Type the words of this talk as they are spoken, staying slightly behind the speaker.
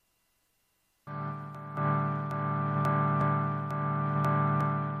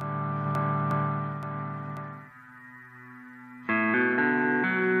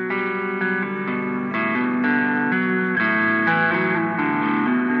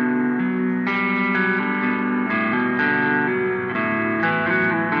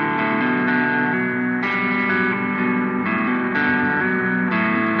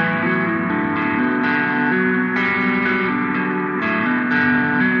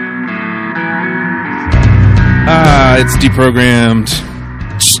It's deprogrammed.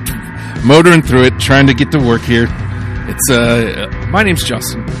 Just motoring through it, trying to get to work here. It's my name's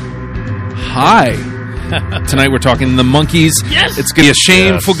Justin. Hi. Tonight we're talking the Monkees. Yes. It's going to be a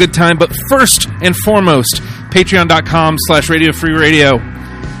shameful good time, but first and foremost, patreon.com/RadioFreeRadio.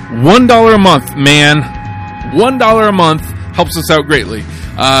 $1 a month, man. $1 a month helps us out greatly.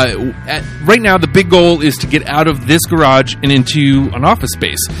 Right now, the big goal is to get out of this garage and into an office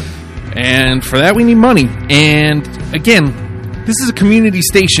space. And for that, we need money. And again, this is a community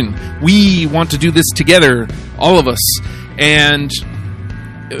station. We want to do this together, all of us. And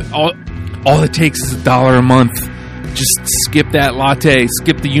all it takes is $1 a month. Just skip that latte.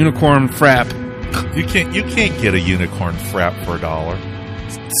 Skip the unicorn frap. You can't get a unicorn frap for $1.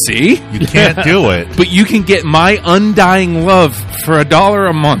 See? You can't do it. But you can get my undying love for $1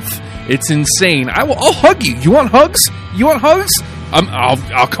 a month. It's insane. I'll hug you. You want hugs? You want hugs?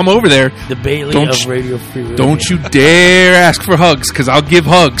 I'll come over there. The Bailey of Radio Free Radio. Don't you dare ask for hugs, because I'll give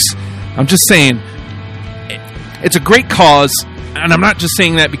hugs. I'm just saying, it's a great cause, and I'm not just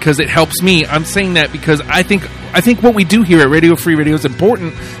saying that because it helps me. I'm saying that because I think what we do here at Radio Free Radio is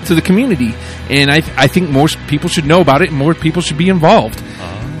important to the community, and I think more people should know about it, and more people should be involved.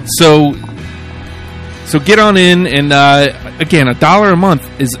 So get on in, and again, $1 a month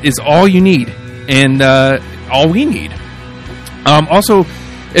is all you need, and all we need. Also,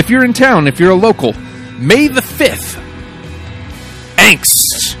 if you're in town, if you're a local, May the 5th,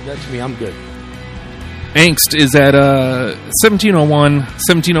 Angst. That's me. I'm good. Angst is at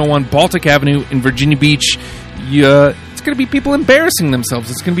 1701 Baltic Avenue in Virginia Beach. It's going to be people embarrassing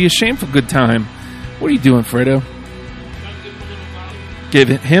themselves. It's going to be a shameful good time. What are you doing, Fredo? Give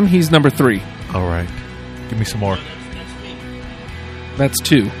him. He's number 3. All right. Give me some more. That's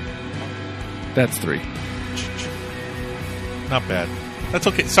 2. That's 3. Not bad. That's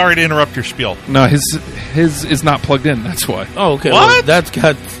okay. Sorry to interrupt your spiel. No, his is not plugged in. That's why. Oh, okay. What? Well, that's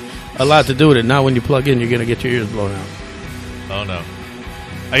got a lot to do with it. Now when you plug in, you're going to get your ears blown out. Oh, no.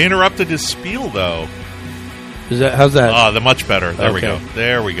 I interrupted his spiel, though. How's that? Oh, much better. There we go.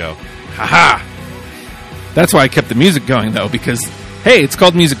 There we go. Haha. That's why I kept the music going, though, because, hey, it's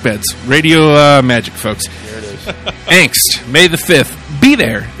called Music Beds. Radio magic, folks. There it is. Angst, May the 5th. Be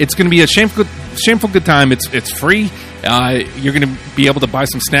there. It's going to be a shameful good time. It's free. You're going to be able to buy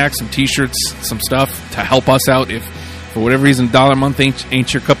some snacks, some T-shirts, some stuff to help us out. If for whatever reason $1 a month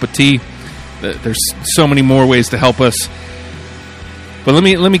ain't your cup of tea, there's so many more ways to help us. But let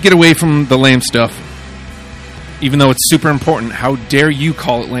me get away from the lame stuff. Even though it's super important, how dare you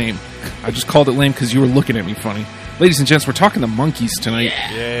call it lame? I just called it lame because you were looking at me funny. Ladies and gents, we're talking the Monkees tonight,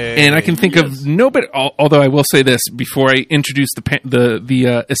 and I can think of nobody. Although I will say this before I introduce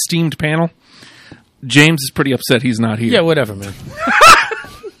the esteemed panel. James is pretty upset he's not here. Yeah, whatever, man.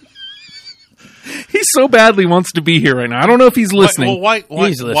 He so badly wants to be here right now. I don't know if he's listening. Why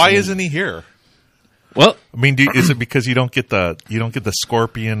He's listening. why isn't he here? Well, I mean, is it because you don't get the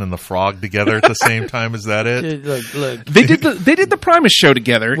scorpion and the frog together at the same time? Is that it? Look. they did the Primus show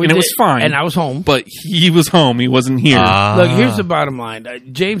together, and it was fine. And I was home. But he was home. He wasn't here. Look, here's the bottom line.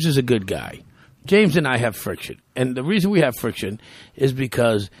 James is a good guy. James and I have friction. And the reason we have friction is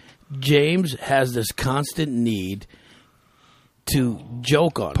because James has this constant need to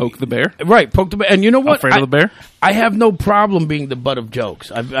joke on Poke the bear? Right, poke the bear. And you know what? Afraid of the bear? I have no problem being the butt of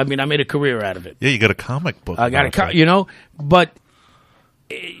jokes. I mean, I made a career out of it. Yeah, you got a comic book. I got but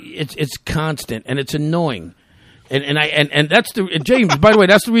it's constant and it's annoying. And that's James, by the way,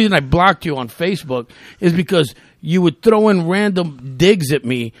 that's the reason I blocked you on Facebook, is because you would throw in random digs at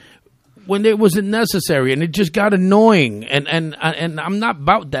me when it wasn't necessary, and it just got annoying. And I'm not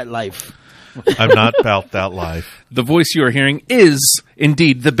about that life. I'm not about that life. The voice you are hearing is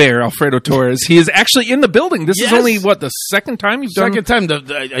indeed the bear, Alfredo Torres. He is actually in the building. This is only, the second time you've done? Second time.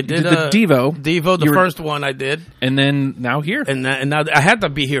 I did the Devo. Devo, the first one I did. And then now here. And now I had to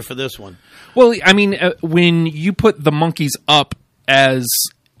be here for this one. Well, I mean, when you put the Monkees up as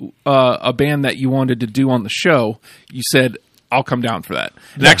a band that you wanted to do on the show, you said, I'll come down for that.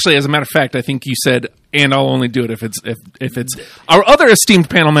 And actually, as a matter of fact, I think you said, and I'll only do it if it's our other esteemed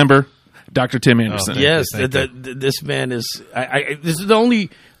panel member, Dr. Tim Anderson. Yes, this man is. This is the only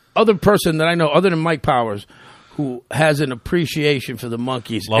other person that I know, other than Mike Powers, who has an appreciation for the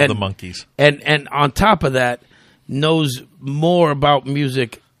Monkees. Love the Monkees, and on top of that, knows more about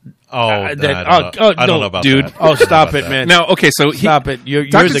music. I don't know about dude. That. Oh, stop it, man! Now, okay, so stop it.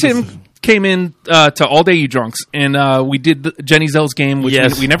 Dr. Tim came in to All Day You Drunks, and we did Jenny Zell's game, which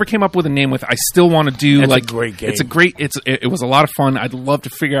we never came up with a name with. I still want to do a great game. It was a lot of fun. I'd love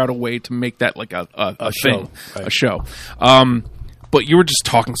to figure out a way to make that like a thing, show. Right. A show. but you were just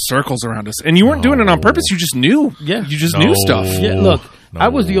talking circles around us, and you weren't doing it on purpose. You just knew. Yeah. You just knew stuff. Yeah, look, I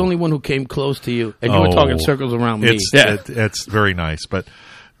was the only one who came close to you, and you were talking circles around me. It's very nice, but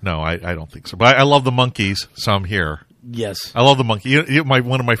no, I don't think so. But I love the Monkees, so I'm here. Yes. I love the Monkees.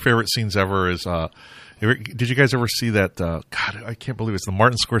 One of my favorite scenes ever is, did you guys ever see that, God, I can't believe it's the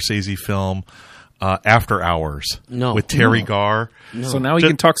Martin Scorsese film, After Hours. No. With Terry Garr. No. So now you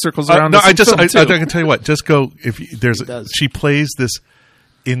can talk circles around. I can tell you what. Just go she plays this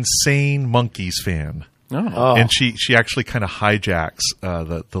insane Monkees fan. Oh. And she actually kind of hijacks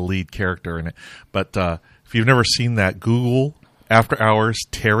the lead character in it. But if you've never seen that, Google After Hours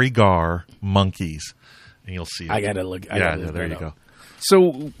Terry Garr Monkees, and you'll see it. I gotta look. There you go.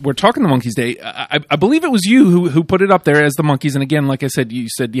 So we're talking the Monkees Day. I believe it was you who put it up there as the Monkees. And again, like I said, you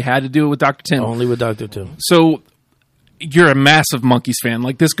said you had to do it with Dr. Tim. Only with Dr. Tim. So you're a massive Monkees fan.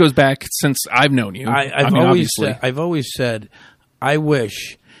 Like, this goes back since I've known you. I've always said, I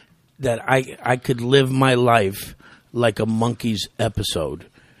wish that I could live my life like a Monkees episode.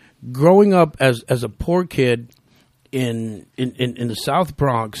 Growing up as a poor kid in the South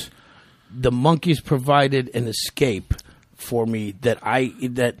Bronx, the Monkees provided an escape for me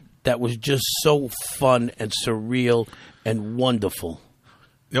that was just so fun and surreal and wonderful.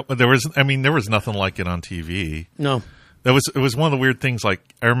 Yep, there was nothing like it on TV. No. It was one of the weird things. Like,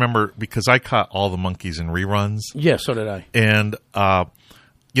 I remember, because I caught all the Monkees in reruns. Yeah, so did I. And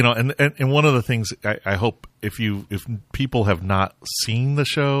and one of the things I hope, if people have not seen the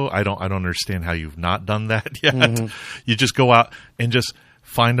show, I don't understand how you've not done that yet. Mm-hmm. You just go out and just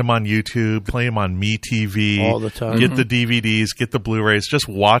find them on YouTube, play them on MeTV all the time. Get the DVDs, get the Blu-rays, just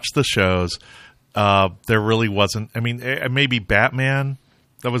watch the shows. There really wasn't. I mean, maybe Batman.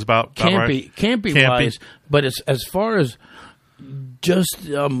 That was about right. Campy wise, but as far as just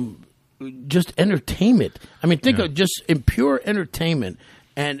entertainment. I mean, think of just in pure entertainment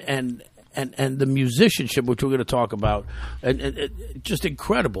and the musicianship, which we're going to talk about, and just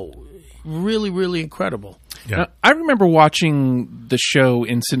incredible, really, really incredible. Yeah. Now, I remember watching the show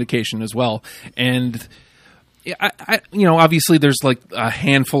in syndication as well, and I obviously there's like a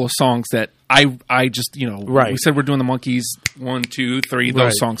handful of songs that I just right. We said we're doing the Monkees 1, 2, 3.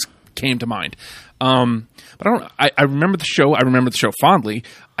 Those songs came to mind. But I remember the show. I remember the show fondly.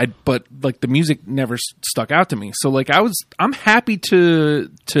 But like the music never stuck out to me. So like I'm happy to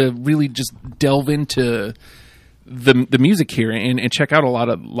really just delve into the music here and check out a lot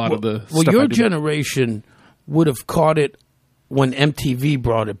of the stuff. Well, your generation would have caught it when MTV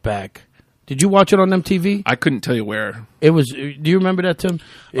brought it back. Did you watch it on MTV? I couldn't tell you where. It was. Do you remember that, Tim?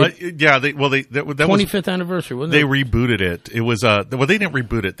 That 25th anniversary. Wasn't they it? Rebooted it. It was they didn't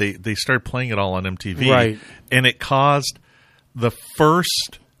reboot it. They started playing it all on MTV, right? And it caused the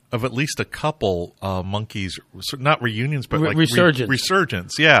first of at least a couple Monkees, not reunions, but like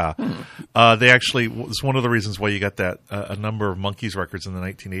resurgence. Yeah, they actually was one of the reasons why you got that a number of Monkees records in the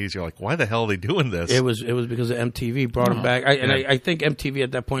 1980s. You're like, why the hell are they doing this? It was because of MTV brought them back. I think MTV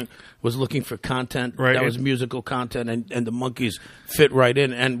at that point was looking for content that was musical content, and the Monkees fit right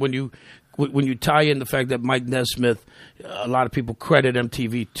in. And when you tie in the fact that Mike Nesmith, a lot of people credit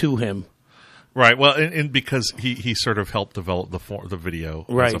MTV to him. Right. Well, and because he sort of helped develop the video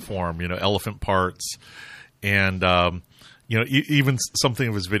as a form, elephant parts, and even something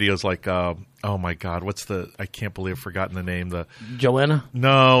of his videos like oh my God, I can't believe I've forgotten the name. Joanna?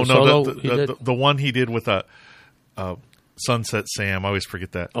 No, the one he did with Sunset Sam. I always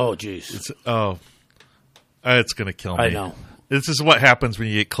forget that. Oh, jeez. It's going to kill me. I know. This is what happens when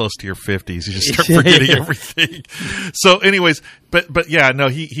you get close to your 50s. You just start forgetting everything. So, anyways, but yeah, no,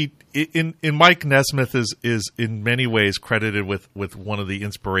 he in Mike Nesmith is in many ways credited with one of the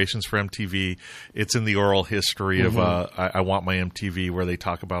inspirations for MTV. It's in the oral history of I Want My MTV, where they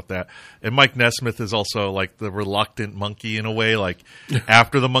talk about that. And Mike Nesmith is also like the reluctant monkey in a way. Like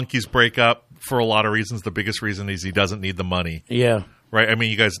after the Monkees break up, for a lot of reasons, the biggest reason is he doesn't need the money. Yeah. Right, I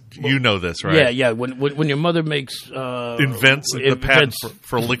mean, you guys, know this, right? Yeah. When your mother makes invents the patent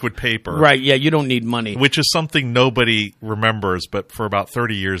for liquid paper, right? Yeah, you don't need money, which is something nobody remembers. But for about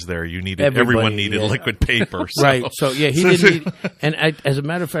 30 years there, everyone needed liquid paper, so. Right? So yeah, he didn't need. And as a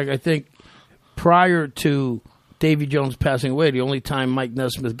matter of fact, I think prior to Davy Jones passing away, the only time Mike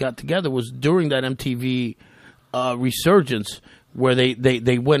Nesmith got together was during that MTV resurgence, where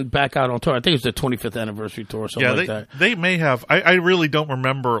they went back out on tour. I think it was the 25th anniversary tour or something like that. They may have. I really don't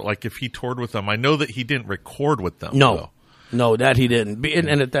remember like if he toured with them. I know that he didn't record with them. No, that he didn't.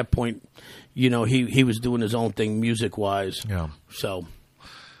 And at that point, he was doing his own thing music-wise. Yeah. So.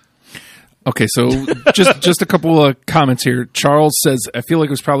 Okay, so just a couple of comments here. Charles says, I feel like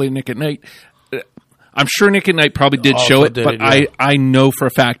it was probably Nick at Night. I'm sure Nick at Night probably did Also show it, did but it, yeah. I know for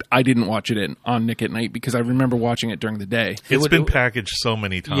a fact I didn't watch it on Nick at Night because I remember watching it during the day. It's been packaged so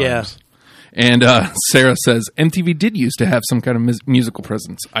many times. Yeah. And Sarah says MTV did used to have some kind of musical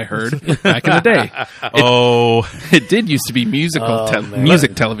presence. I heard back in the day. It did used to be music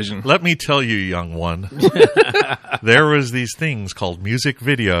television. Let me tell you, young one, there was these things called music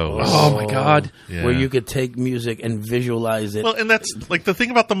videos. Oh my God! Yeah. Where you could take music and visualize it. Well, and that's like the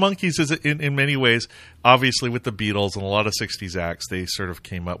thing about the Monkees is in many ways, obviously with the Beatles and a lot of 60s acts, they sort of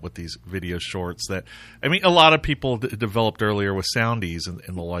came up with these video shorts that, I mean, a lot of people developed earlier with soundies and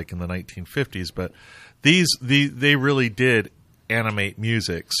the like in the 1950s, but they really did animate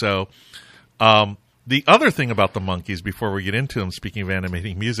music. So the other thing about the Monkees, before we get into them, speaking of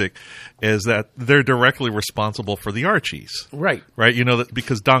animating music, is that they're directly responsible for the Archies. Right. You know, that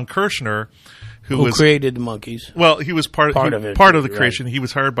because Don Kirshner, who created the Monkees. Well, he was part of it. Part of the Right. creation. He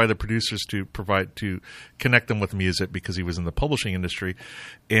was hired by the producers to connect them with music because he was in the publishing industry,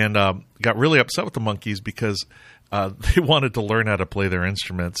 and got really upset with the Monkees because they wanted to learn how to play their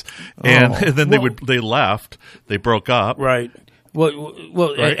instruments, and then they left. They broke up. Right. Well,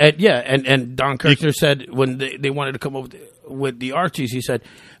 Right. and Don Kirshner said when they wanted to come up with the Archies, he said,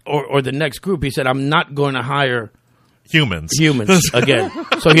 or the next group, he said, I'm not going to hire humans again.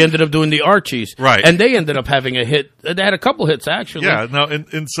 So he ended up doing the Archies. Right. And they ended up having a hit. They had a couple hits, actually. Yeah, no,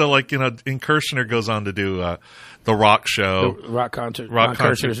 and so like, you know, and Kirshner goes on to do the rock show. The rock concert. Rock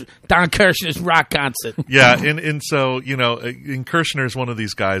Don Kirshner's rock concert. Yeah, and so, you know, and Kirshner is one of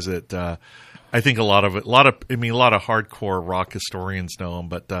these guys that I think a lot of hardcore rock historians know him,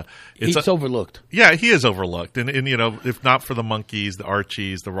 but He's overlooked. Yeah, he is overlooked, and you know, if not for the Monkees, the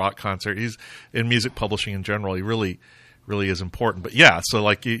Archies, the rock concert, he's in music publishing in general. He really is important. But yeah, so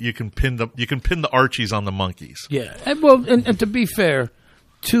like you can pin the Archies on the Monkees. Yeah, and to be fair,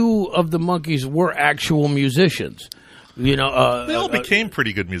 two of the Monkees were actual musicians. You know, They all became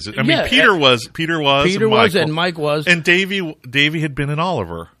pretty good musicians. I yeah, mean, Peter was, and Mike was, and Davey had been in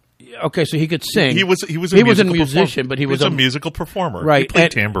Oliver. Okay, so he could sing. He was a musician, but he was a musical performer. Right, He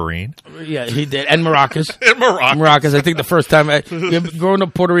played tambourine. Yeah, he did, and maracas. And maracas. Maracas. I think the first time growing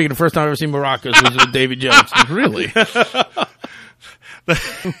up Puerto Rican, the first time I ever seen maracas was with Davy Jones. Really?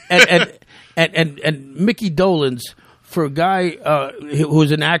 and Mickey Dolenz, for a guy who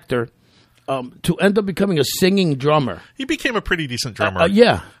was an actor, to end up becoming a singing drummer. He became a pretty decent drummer.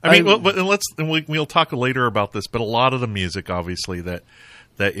 Yeah, I mean, we'll talk later about this, but a lot of the music, obviously, that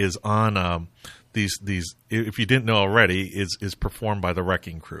is on these. If you didn't know already, is performed by the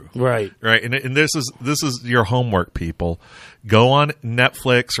Wrecking Crew. Right. And this is your homework, people. Go on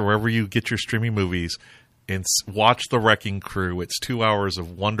Netflix or wherever you get your streaming movies and watch the Wrecking Crew. It's 2 hours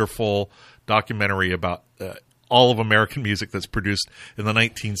of wonderful documentary about all of American music that's produced in the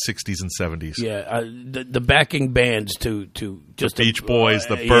 1960s and 70s. Yeah, the backing bands to just the Beach Boys,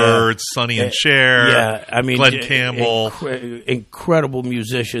 the Byrds, Sonny and Cher. Yeah, I mean Glenn Campbell, incredible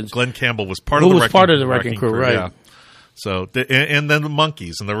musicians. Glenn Campbell was part of the Wrecking Crew, right? Yeah. So, and then the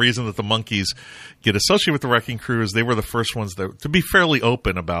Monkees, and the reason that the Monkees get associated with the Wrecking Crew is they were the first ones to be fairly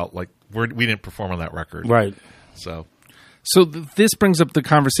open about like we didn't perform on that record, right? So this brings up the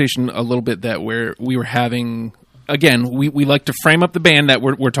conversation a little bit that we were having. Again, we like to frame up the band that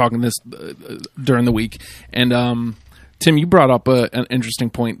we're talking this during the week. And Tim, you brought up an interesting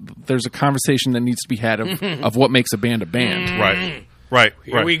point. There's a conversation that needs to be had of what makes a band a band. Right.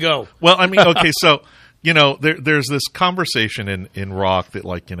 Here we go. Well, I mean, okay, so you know, there's this conversation in rock that,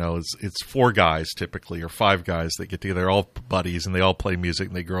 like, you know, it's four guys typically or five guys that get together. They're all buddies and they all play music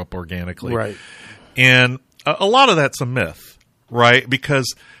and they grow up organically. Right. And a lot of that's a myth, right?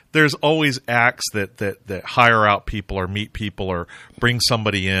 Because there's always acts that hire out people or meet people or bring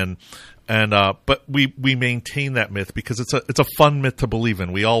somebody in, and but we maintain that myth because it's a fun myth to believe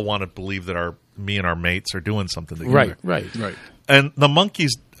in. We all want to believe that me and our mates are doing something together. Right. And the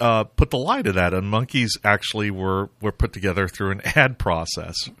Monkees put the lie to that, and Monkees actually were put together through an ad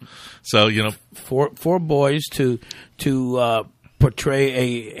process. So, you know, four boys to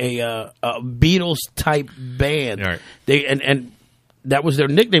portray a Beatles type band. Right. They and that was their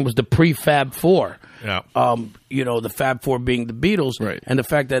nickname, was the Prefab Four. Yeah. You know, the Fab Four being the Beatles, right. And the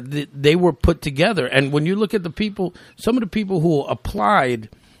fact that they were put together. And when you look at the people, some of the people who applied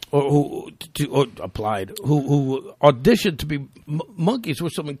who auditioned to be Monkees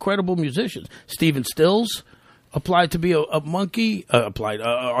were some incredible musicians. Stephen Stills applied to be a Monkee.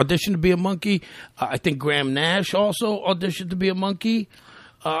 Auditioned to be a Monkee. I think Graham Nash also auditioned to be a Monkee.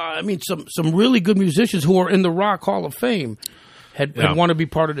 I mean, some really good musicians who are in the Rock Hall of Fame had want to be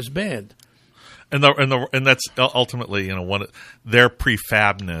part of this band. And that's ultimately, you know, their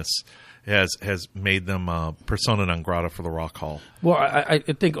prefabness has made them persona non grata for the Rock Hall. Well, I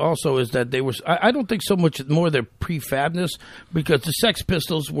think also is that they were. I don't think so much more their prefabness, because the Sex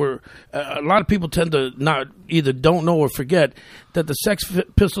Pistols were. A lot of people tend to not either don't know or forget that the Sex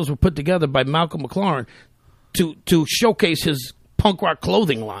Pistols were put together by Malcolm McLaren to showcase his punk rock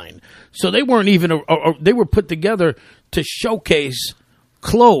clothing line. So they weren't even. They were put together to showcase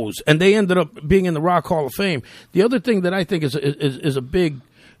clothes, and they ended up being in the Rock Hall of Fame. The other thing that I think is a big.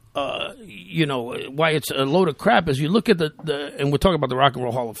 Why it's a load of crap is you look at the and we're talking about the Rock and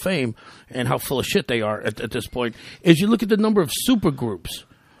Roll Hall of Fame and how full of shit they are at this point, is you look at the number of supergroups.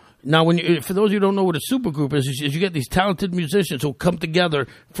 Now, for those of you who don't know what a supergroup is you get these talented musicians who come together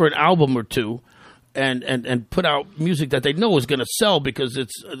for an album or two and put out music that they know is going to sell because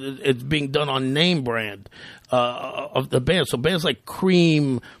it's being done on name brand of the band. So bands like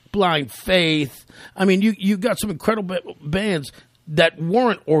Cream, Blind Faith, I mean, you got some incredible bands that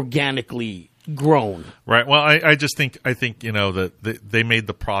weren't organically grown. Right. Well, I think that they made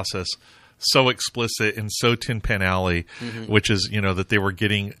the process so explicit and so Tin Pan Alley, which is that they were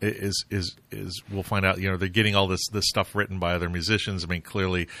getting is we'll find out they're getting all this stuff written by other musicians. I mean,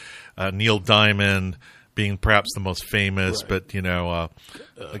 clearly Neil Diamond being perhaps the most famous, right. But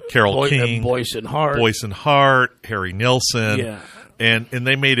Carole King, Boyce and Hart, Harry Nilsson. Yeah. And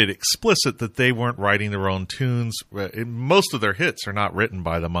they made it explicit that they weren't writing their own tunes. Most of their hits are not written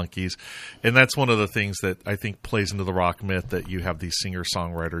by the Monkees. And that's one of the things that I think plays into the rock myth, that you have these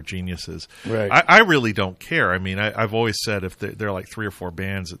singer-songwriter geniuses. Right. I really don't care. I mean, I've always said if there are like 3 or 4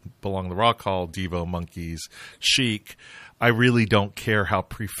 bands that belong to the Rock Hall, Devo, Monkees, Chic, I really don't care how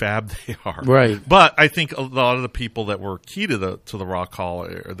prefab they are. Right. But I think a lot of the people that were key to the Rock Hall,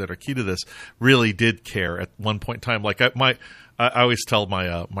 or that are key to this, really did care at one point in time. Like I always tell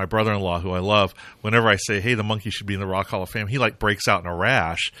my brother-in-law, who I love, whenever I say, hey, the Monkees should be in the Rock Hall of Fame, he like breaks out in a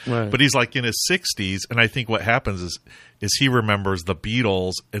rash. Right. But he's like in his 60s, and I think what happens is he remembers the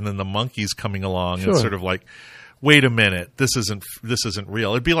Beatles and then the Monkees coming along and sort of like, wait a minute, this isn't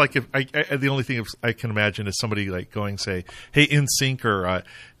real. It'd be like if the only thing I can imagine is somebody like going, say, hey, NSYNC or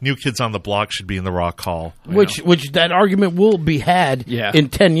New Kids on the Block should be in the Rock Hall, which that argument will be had in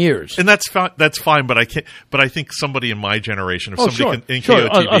 10 years, and that's fine. But I can't. But I think somebody in my generation, if somebody in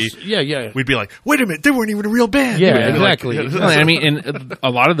KOTB, we'd be like, wait a minute, they weren't even a real band. Yeah, exactly. I mean, and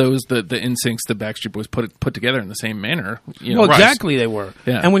a lot of those, the NSYNCs, the Backstreet Boys put together in the same manner. Well, exactly, they were.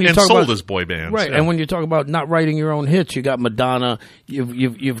 Yeah. And when you talk sold about as boy bands, right? Yeah. And when you talk about not writing your own hits, you got Madonna,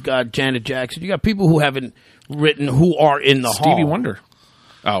 you've got Janet Jackson, you got people who haven't written, who are in the hall. Stevie Wonder.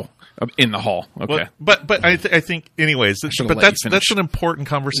 Oh, in the hall. Okay. Well, but I think anyways. But that's an important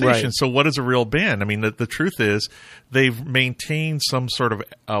conversation. Right. So what is a real band? I mean, the truth is they've maintained some sort of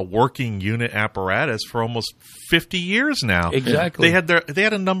working unit apparatus for almost 50 years now. Exactly. They had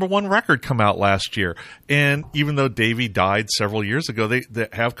a #1 record come out last year, and even though Davey died several years ago, they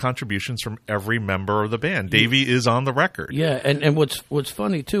have contributions from every member of the band. Davey is on the record. Yeah, and what's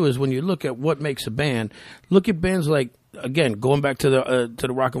funny too is when you look at what makes a band, look at bands like, again, going back to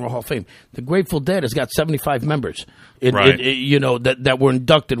the Rock and Roll Hall of Fame, the Grateful Dead has got 75 members, that were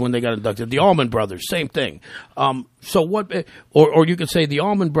inducted when they got inducted. The Allman Brothers, same thing. So what? Or you could say the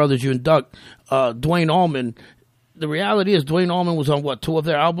Allman Brothers, you induct Duane Allman. The reality is Duane Allman was on 2 of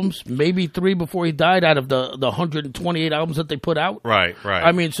their albums, maybe 3 before he died, out of the 128 albums that they put out. Right.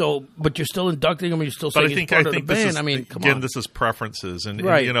 I mean, but you're still inducting him. You're still saying he's part of the band. I mean, come on. Again, this is preferences, and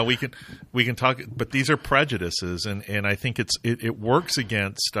we can talk, but these are prejudices, and I think it works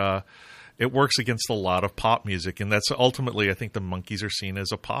against. It works against a lot of pop music, and that's ultimately, I think, the Monkees are seen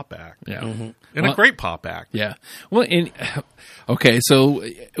as a pop act, and a great pop act. Yeah. Well, so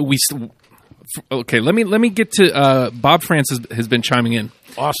let me get to Bob France has been chiming in.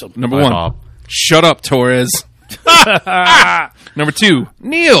 Awesome. Number 1, Bob. Shut up, Torres. Number 2,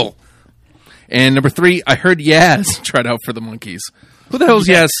 Neil. And number 3, I heard Yaz tried out for the Monkees. Who the hell is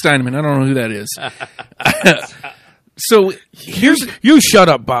Yaz Steinman? I don't know who that is. So you shut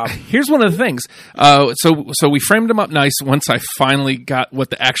up, Bob. Here's one of the things. So we framed him up nice once I finally got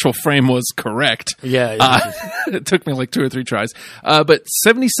what the actual frame was correct. Yeah. It took me like 2 or 3 tries. But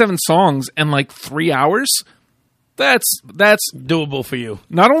 77 songs and like 3 hours. That's doable for you.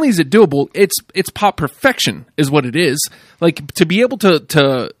 Not only is it doable, it's pop perfection is what it is. Like to be able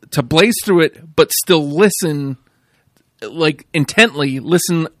to blaze through it, but still listen, like intently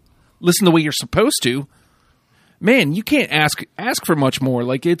listen the way you're supposed to. Man, you can't ask for much more.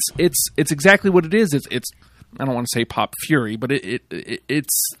 Like it's exactly what it is. It's I don't want to say pop fury, but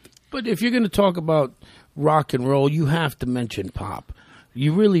it's. But if you're going to talk about rock and roll, you have to mention pop.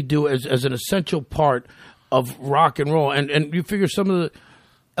 You really do as an essential part of rock and roll. And you figure some of the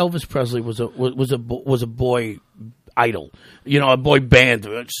Elvis Presley was a boy idol, a boy band,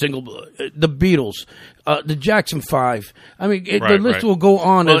 the Beatles, the Jackson 5. I mean, the list will go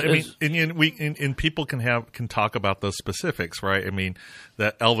on. Well, and people can talk about those specifics, right? I mean,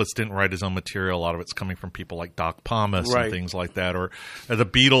 that Elvis didn't write his own material. A lot of it's coming from people like Doc Pomus and things like that, or the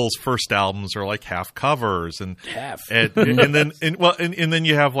Beatles' first albums are like half covers and then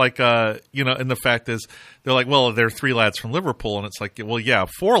you have like and the fact is they're like, well, they're three lads from Liverpool, and it's like, well, yeah,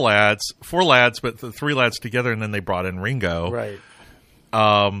 four lads, but the three lads together, and then they brought in Ringo, right?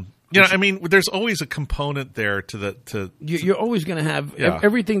 I mean, there's always a component there you're always going to have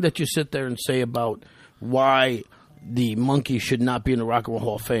everything that you sit there and say about why the Monkees should not be in the Rock and Roll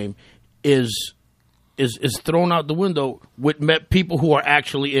Hall of Fame is thrown out the window with people who are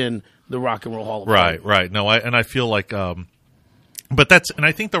actually in the Rock and Roll Hall of Fame. Right. No, I feel like, but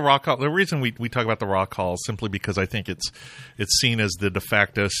I think the Rock Hall. The reason we talk about the Rock Hall is simply because I think it's seen as the de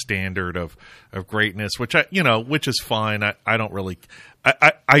facto standard of greatness, which is fine. I don't really.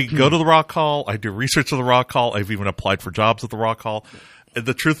 I go to the Rock Hall. I do research at the Rock Hall. I've even applied for jobs at the Rock Hall.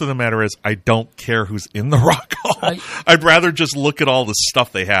 The truth of the matter is, I don't care who's in the Rock Hall. I'd rather just look at all the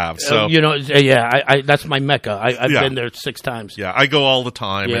stuff they have. So that's my mecca. I've been there 6 times. Yeah, I go all the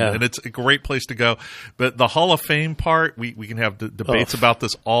time, and it's a great place to go. But the Hall of Fame part, we can have debates about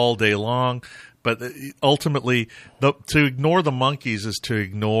this all day long. But ultimately, to ignore the Monkees is to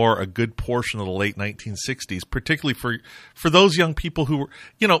ignore a good portion of the late 1960s, particularly for those young people who were,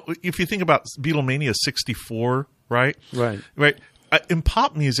 if you think about Beatlemania '64, right? Right. In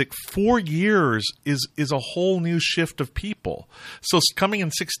pop music, 4 years is a whole new shift of people. So coming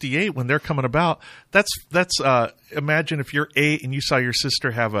in '68, when they're coming about, that's imagine if you're 8 and you saw your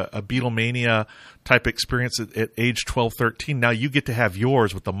sister have a Beatlemania type experience at age 12, 13. Now you get to have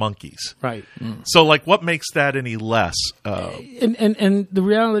yours with the Monkees. Right. So like, what makes that any less? And the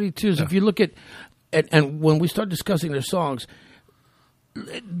reality too is, if you look at and when we start discussing their songs,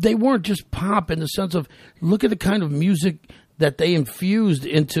 they weren't just pop in the sense of, look at the kind of music that they infused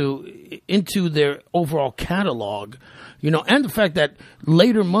into their overall catalog, and the fact that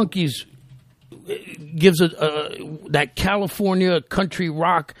later Monkees gives that California country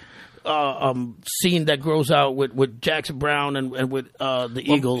rock scene that grows out with Jackson Browne and with the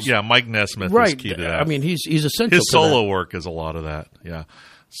Eagles. Yeah, Mike Nesmith is key to that. I mean, he's essential. His solo work is a lot of that. Yeah.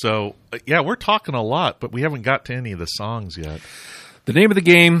 So we're talking a lot, but we haven't got to any of the songs yet. The name of the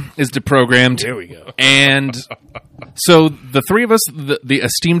game is Deprogrammed. There we go. And so the three of us, the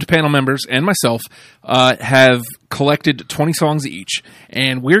esteemed panel members and myself, have collected 20 songs each.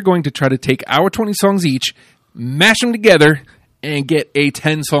 And we're going to try to take our 20 songs each, mash them together, and get a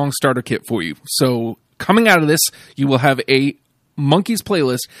 10-song starter kit for you. So coming out of this, you will have a Monkees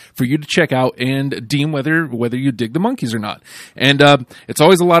playlist for you to check out and deem whether you dig the Monkees or not. And it's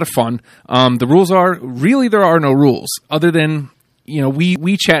always a lot of fun. The rules are, really there are no rules other than,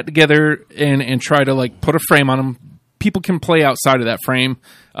 we chat together and try to like put a frame on them. People can play outside of that frame.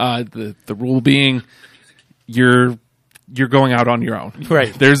 The rule being you're going out on your own.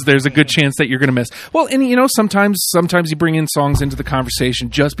 Right. There's a good chance that you're going to miss. Well, and sometimes you bring in songs into the conversation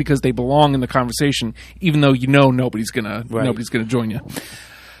just because they belong in the conversation, even though nobody's going to join you.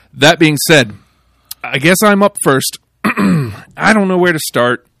 That being said, I guess I'm up first. I don't know where to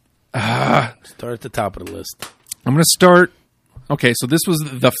start. Start at the top of the list. I'm going to start. Okay, so this was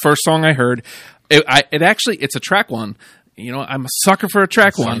the first song I heard. It's a track one. I'm a sucker for a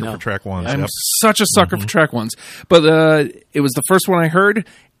track one. For track ones. I'm such a sucker for track ones. But it was the first one I heard,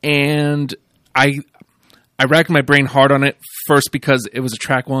 and I racked my brain hard on it first because it was a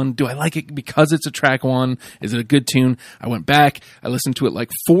track one. Do I like it because it's a track one? Is it a good tune? I went back. I listened to it like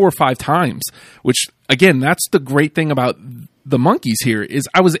 4 or 5 times, which, again, that's the great thing about the Monkees here is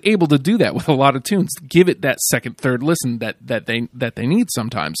I was able to do that with a lot of tunes. Give it that second, third listen that they need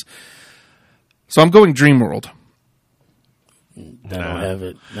sometimes. So I'm going Dream World. I don't have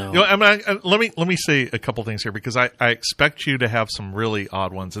it. No. Let me say a couple things here because I expect you to have some really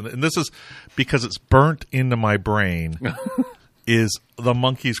odd ones, and this is because it's burnt into my brain. Is the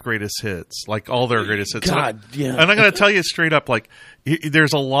Monkees' greatest hits, like all their greatest hits? God, yeah. And I'm going to tell you straight up, like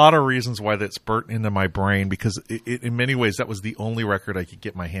there's a lot of reasons why that's burnt into my brain because in many ways that was the only record I could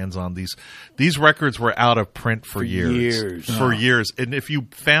get my hands on. These records were out of print for years. And if you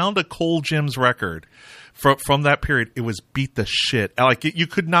found a Cole Jim's record from that period, it was beat the shit. Like you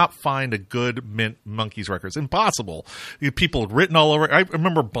could not find a good mint Monkees record. It's impossible. People had written all over. I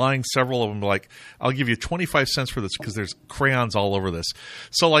remember buying several of them. Like, I'll give you 25 cents for this because there's crayons all over this.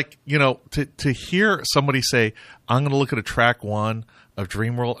 So, like, to hear somebody say, "I'm going to look at a track one of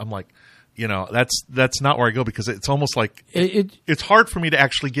Dream World," I'm like, that's not where I go, because it's almost like it's hard for me to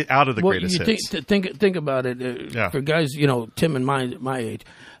actually get out of the greatest hits. Think about it. For guys, Tim and my age,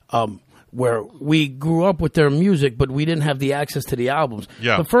 where we grew up with their music, but we didn't have the access to the albums.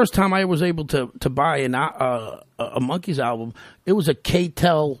 Yeah. The first time I was able to buy a Monkees album, it was a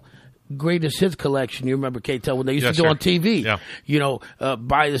K-Tel greatest hits collection. You remember K-Tel when they used to go on TV? Yeah.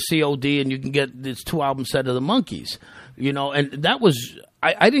 Buy the COD and you can get this 2-album set of the Monkees. And that was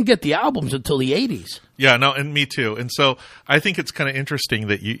I didn't get the albums until the 80s. Yeah, no, and me too. And so I think it's kind of interesting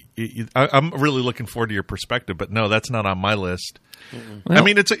that I'm really looking forward to your perspective, but no, that's not on my list. Well, I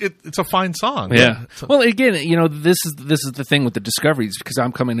mean, it's a fine song. Yeah. Well, again, this is the thing with the discoveries, because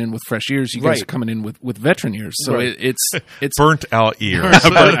I'm coming in with fresh ears. You guys are coming in with veteran ears, so it's burnt out ears,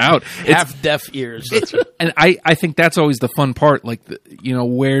 burnt out, half deaf ears. And I think that's always the fun part. Like,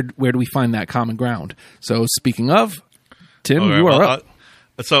 where do we find that common ground? So speaking of, Tim, you are up.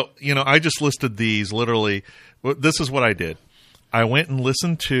 So, I just listed these literally. This is what I did. I went and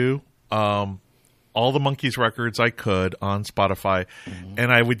listened to all the Monkees records I could on Spotify,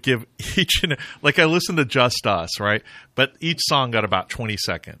 and I would give each, like I listened to Just Us, right? But each song got about 20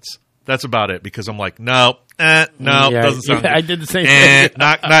 seconds. That's about it, because I'm like, no, doesn't sound good. I did the same thing.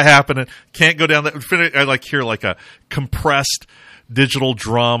 Not happening. Can't go down that. I like hear like a compressed digital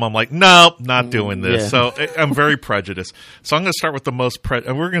drum. I'm like, nope, not doing this. So I'm very prejudiced. So I'm going to start with the most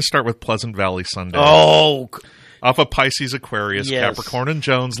and we're going to start with Pleasant Valley Sunday. Oh, off of Pisces Aquarius, Capricorn and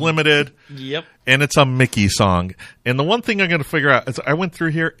Jones Limited. Yep. And it's a Mickey song. And the one thing I'm going to figure out is I went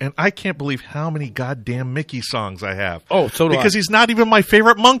through here and I can't believe how many goddamn Mickey songs I have. Oh, so do because he's not even my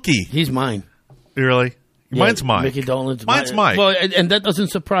favorite monkey. He's mine. Really? Mine's Mike. Mickey Dolenz. Mine's Mike. Well, and that doesn't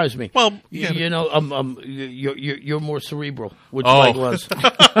surprise me. Well, you're more cerebral, which Mike was.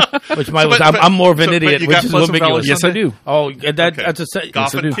 Which Mike was. I'm more of an idiot, which is what Mickey was. Yes, I do. Oh, that's a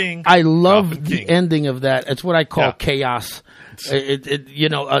Gotham King. I love the ending of that. It's what I call chaos.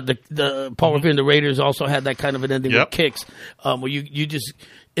 The Paul Revere and the Raiders also had that kind of an ending with kicks, where you just.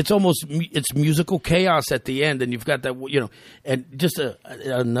 It's musical chaos at the end, and you've got that, and just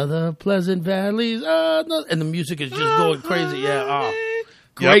another Pleasant Valley's, and the music is just going crazy. Yeah,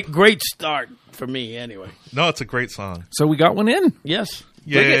 great start for me. Anyway, no, it's a great song. So we got one in. Yes,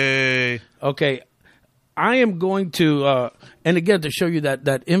 yay! Okay, I am going to, and again to show you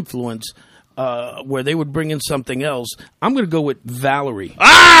that influence. Where they would bring in something else. I'm going to go with Valerie.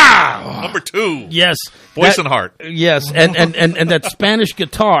 Number 2. Yes. Voice and heart. Yes, and that Spanish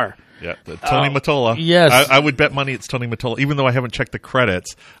guitar. Yeah, Tony Mottola. Yes. I would bet money it's Tony Mottola, even though I haven't checked the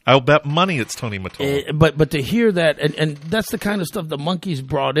credits. I'll bet money it's Tony Mottola. But to hear that, and that's the kind of stuff the Monkees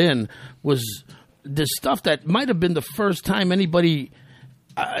brought in, was this stuff that might have been the first time anybody,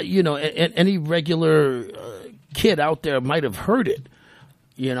 any regular kid out there might have heard it,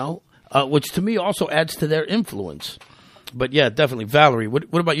 which to me also adds to their influence. But yeah, definitely Valerie. What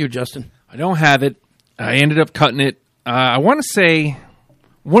about you, Justin? I don't have it. I ended up cutting it. I want to say,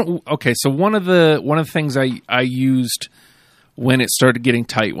 so one of the things I used when it started getting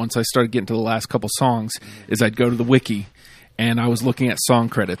tight, once I started getting to the last couple songs, is I'd go to the wiki and I was looking at song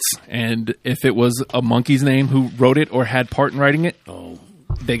credits, and if it was a Monkees name who wrote it or had part in writing it,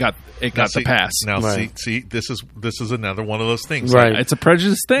 they got the pass. Now, see, this is another one of those things. Right, it's a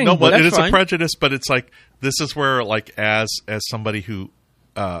prejudice thing. No, but it is a prejudice. But it's like, this is where, like, as somebody who,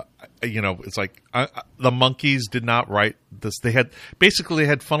 it's like the Monkees did not write this. They had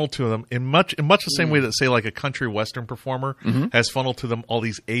funneled to them in much the same way that, say, like a country western performer has funneled to them all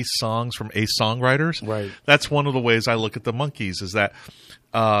these ace songs from ace songwriters. Right. That's one of the ways I look at the Monkees, is that,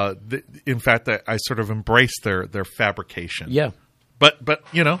 in fact, that I sort of embrace their fabrication. Yeah. But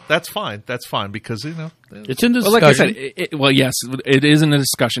that's fine. That's fine, because it's in discussion. Well, like I said, yes, it is in a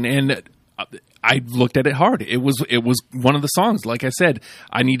discussion, and I looked at it hard. It was one of the songs. Like I said,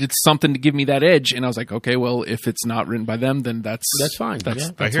 I needed something to give me that edge, and I was like, okay, well, if it's not written by them, then that's fine.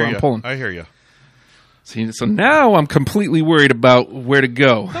 That's where I'm pulling. I hear you. See, so now I'm completely worried about where to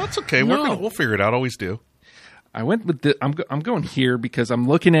go. No, it's okay. We'll figure it out. Always do. I went with I'm going here because I'm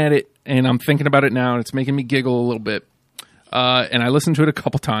looking at it and I'm thinking about it now, and it's making me giggle a little bit. And I listened to it a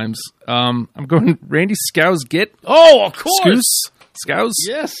couple times. I'm going Randy Scows Get. Oh, of course. Scows.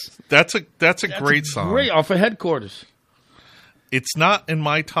 Yes. That's a great song. Great, off of Headquarters. It's not in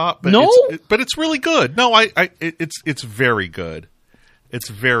my top, but no? But it's really good. No, it's very good. It's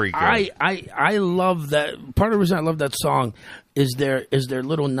very good. I love that. Part of the reason I love that song is their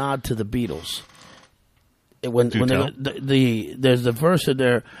little nod to the Beatles. There's the verse in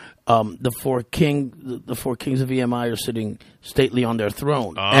there, the four kings of EMI are sitting stately on their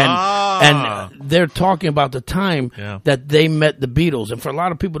throne, and they're talking about the time that they met the Beatles. And for a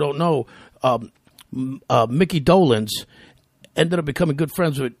lot of people don't know, Mickey Dolenz ended up becoming good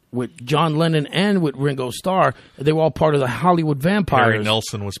friends with John Lennon and with Ringo Starr. They were all part of the Hollywood Vampires. Harry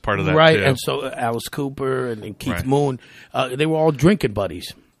Nilsson was part of that, right? too. And so Alice Cooper and Keith Moon, they were all drinking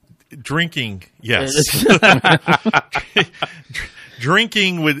buddies. Drinking, yes.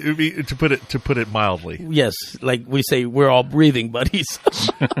 Drinking would be to put it mildly. Yes, like we say, we're all breathing buddies.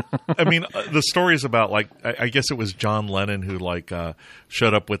 I mean, the story is about I guess it was John Lennon who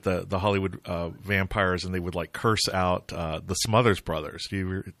showed up with the Hollywood vampires, and they would curse out the Smothers Brothers. Do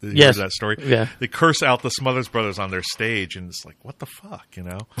you hear that story? Yeah, they curse out the Smothers Brothers on their stage, and it's like, what the fuck,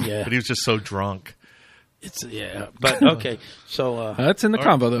 Yeah, but he was just so drunk. But okay, so that's in the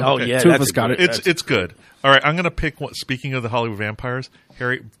combo though. Oh okay. yeah, two of us got it. It's good. All right, I'm going to pick one. Speaking of the Hollywood Vampires,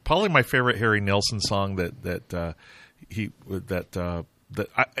 probably my favorite Harry Nilsson song that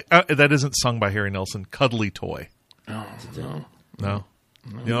isn't sung by Harry Nilsson. "Cuddly Toy." Oh,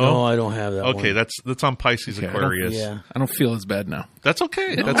 No, I don't have that. Okay, one. that's on Pisces Aquarius. I don't feel as bad now. That's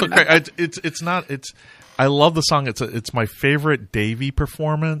okay. That's okay. It's not. I love the song. It's my favorite Davey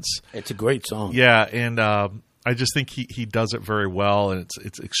performance. It's a great song. Yeah, and I just think he does it very well, and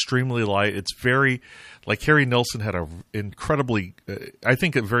it's extremely light. It's very Harry Nilsson had a incredibly, I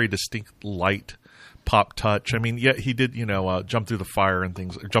think, a very distinct light pop touch. I mean, yeah, he did jump through the fire and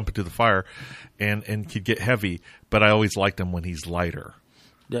things, jump into the fire, and could get heavy. But I always liked him when he's lighter.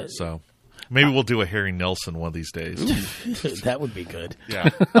 So maybe we'll do a Harry Nilsson one of these days. That would be good. Yeah.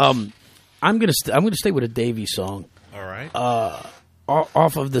 I'm gonna stay with a Davey song. All right.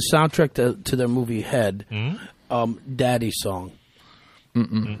 Off of the soundtrack to their movie Head, Daddy song.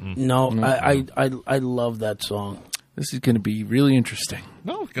 No, I love that song. This is going to be really interesting.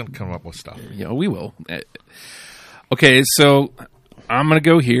 No, we're going to come up with stuff. Yeah, we will. Okay, so I'm going to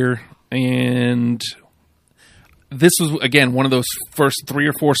go here, and this was, again, one of those first 3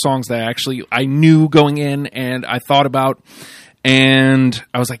 or 4 songs that I knew going in, and I thought about, and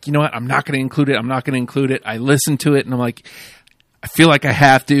I was like, you know what, I'm not going to include it. I listened to it, and I'm like, I feel like I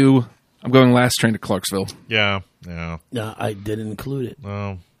have to. I'm going Last Train to Clarksville. Yeah. No, I didn't include it.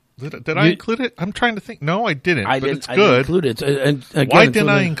 Oh. Did I include it? I'm trying to think. No, I didn't. But it's good. I didn't include it. And again, why didn't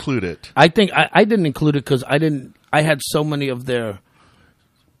I include it? I think I didn't include it because I had so many of their,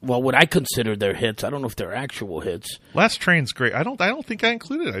 what I consider their hits. I don't know if they're actual hits. Last Train's great. I don't think I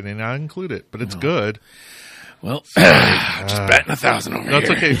included it. I did not include it, but it's good. Well, just batting 1,000 over that's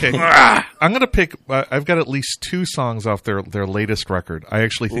here. Okay. I'm going to pick. I've got at least 2 songs off their latest record. I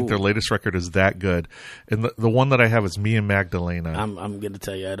actually think their latest record is that good. And the one that I have is Me and Magdalena. I'm going to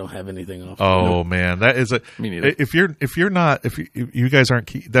tell you, I don't have anything off. Oh man, that is a. Me neither. If you guys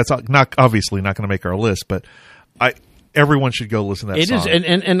aren't, that's not obviously not going to make our list. But everyone should go listen to that song. It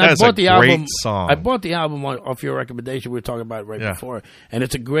is, and I bought the great album. Song. I bought the album off your recommendation. We were talking about it before, and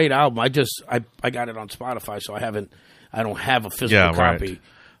it's a great album. I got it on Spotify, so I don't have a physical copy.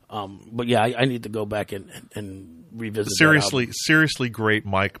 Right. But yeah, I need to go back and revisit. Seriously great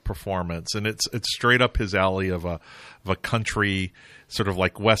Mike performance, and it's straight up his alley of a country, sort of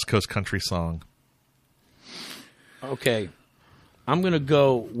like West Coast country song. Okay, I'm gonna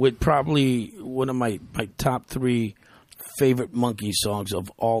go with probably one of my top 3 favorite Monkees songs of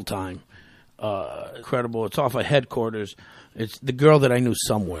all time. Incredible. It's off of Headquarters. It's The Girl That I Knew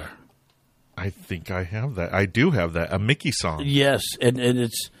Somewhere. I think I have that. I do have that. A Mickey song. Yes, and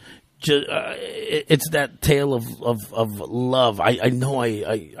it's just it's that tale of love. I know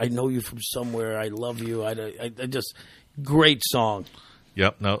I know you from somewhere. I love you. I just great song.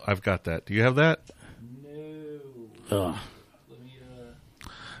 Yep. No, I've got that. Do you have that? No.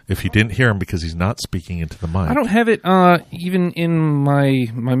 If you didn't hear him because he's not speaking into the mic. I don't have it even in my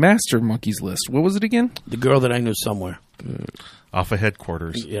master Monkees list. What was it again? The Girl That I Knew Somewhere. Off of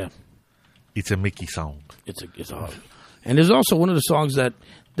Headquarters. Yeah. It's a Mickey song. It's a and there's also one of the songs that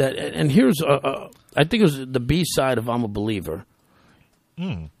and here's I think it was the B side of I'm a Believer.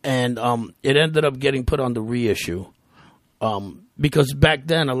 And it ended up getting put on the reissue. Because back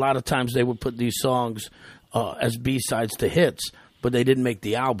then a lot of times they would put these songs as B sides to hits, but they didn't make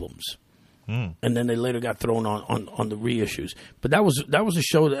the albums. And then they later got thrown on the reissues. But that was a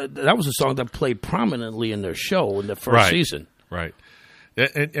show that was a song that played prominently in their show in the first season. Right.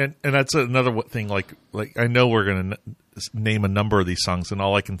 And that's another thing. Like I know we're going to name a number of these songs, and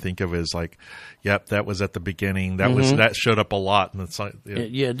all I can think of is yep, that was at the beginning. That was that showed up a lot in the song.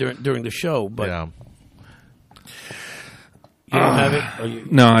 Yeah, during the show. But You don't have it? Or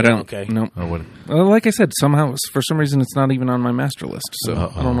No, I don't. Okay. No. Oh, what? Well, like I said, somehow for some reason it's not even on my master list. So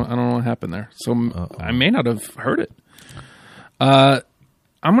I don't know what happened there. So I may not have heard it. I'm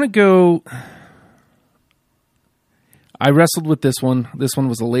gonna go. I wrestled with this one. This one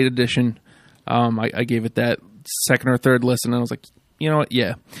was a late edition. I gave it that second or third listen, and I was like, you know what?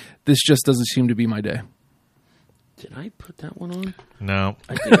 Yeah, this just doesn't seem to be my day. Did I put that one on? No.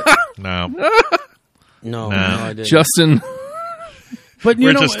 I did. No. No, I didn't. Justin. But you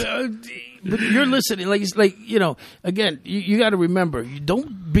We're know, just- but you're listening. Like it's like, you know. Again, you got to remember. You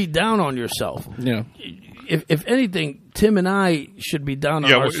don't be down on yourself. Yeah. If anything, Tim and I should be down on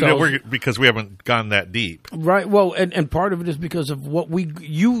Yeah, ourselves. because we haven't gone that deep. Right. Well, and part of it is because of what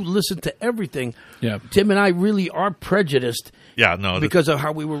you listen to everything. Yeah. Tim and I really are prejudiced. Yeah, no. Because of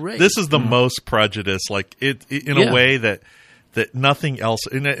how we were raised. This is the most prejudice, like it in Yeah. a way that nothing else.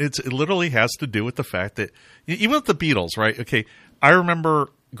 And it literally has to do with the fact that even with the Beatles, right? Okay, I remember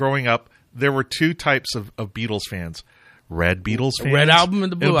growing up, there were two types of Beatles fans. Red Beatles fans. Red album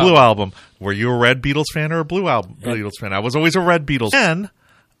and the blue album. Were you a Red Beatles fan or a blue album Beatles fan? I was always a Red Beatles fan.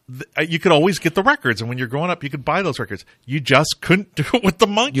 You could always get the records, and when you're growing up, you could buy those records. You just couldn't do it with the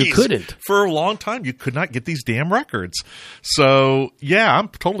Monkees. You couldn't. For a long time, you could not get these damn records. So, yeah, I'm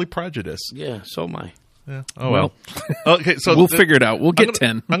totally prejudiced. Yeah, so am I. Yeah. Oh, well. Okay, so We'll figure it out. We'll get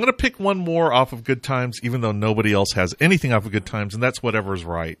 10. I'm going to pick one more off of Good Times, even though nobody else has anything off of Good Times, and that's Whatever's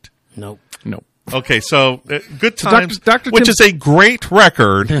Right. Nope. No. Okay, so Good Times, Dr. which Tim's- is a great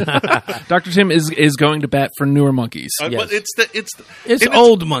record. Dr. Tim is going to bat for newer Monkees. But It's and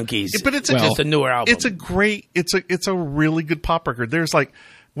old Monkees. But it's just a newer album. It's a really good pop record. There's like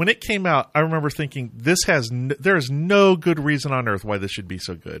when it came out, I remember thinking there is no good reason on earth why this should be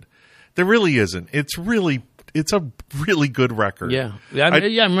so good. There really isn't. It's a really good record. Yeah. I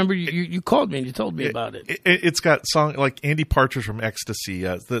remember you called me and you told me about it. It's got song like Andy Partridge from Ecstasy,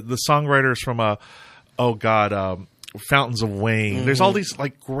 the songwriters from Fountains of Wayne. Mm-hmm. There's all these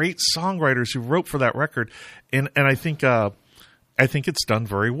like great songwriters who wrote for that record, and I think it's done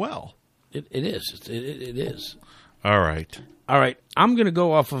very well. It is. It is. All right. I'm going to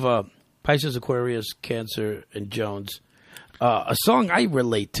go off of Pisces, Aquarius, Cancer, and Jones. A song I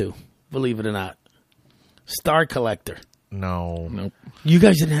relate to, believe it or not. Star Collector. No. Nope. You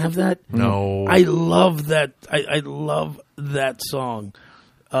guys didn't have that? No. I love that. I love that song.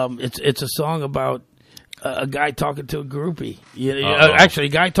 It's a song about a guy talking to a groupie. Actually, a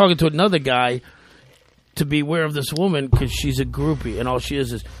guy talking to another guy to beware of this woman because she's a groupie, and all she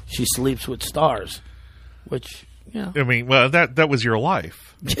is she sleeps with stars, which, yeah. I mean, well, that was your life.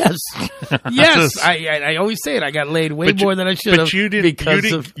 Yes. Yes. I always say it. I got laid way more than I should have. But you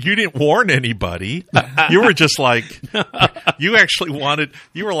didn't warn anybody. You were just like, you actually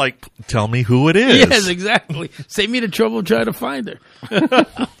you were like, tell me who it is. Yes, exactly. Save me the trouble of trying to find her.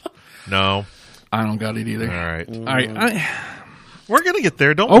 No. I don't got it either. All right. All right. We're going to get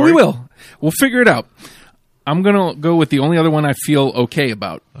there. Don't Oh, worry. we will. We'll figure it out. I'm going to go with the only other one I feel okay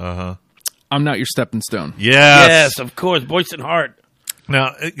about. Uh-huh. I'm Not Your Stepping Stone. Yes. Of course. Boyce and Hart.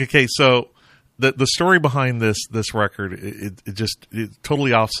 Now, okay, so the story behind this record, it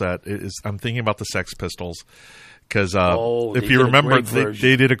totally offset. I'm thinking about the Sex Pistols because if you remember,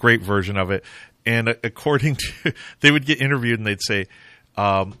 they did a great version of it. And according to, they would get interviewed and they'd say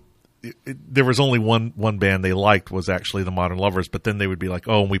there was only one band they liked was actually the Modern Lovers, but then they would be like,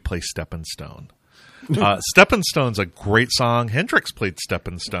 oh, and we play Steppin' Stone. Steppin' Stone's a great song. Hendrix played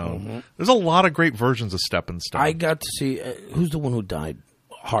Steppin' Stone. Mm-hmm. There's a lot of great versions of Steppin' Stone. I got to see who's the one who died?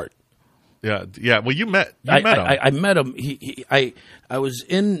 Hart. Yeah. Well, you met him. I met him. I was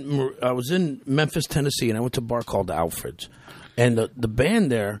in Memphis, Tennessee, and I went to a bar called Alfred's, and the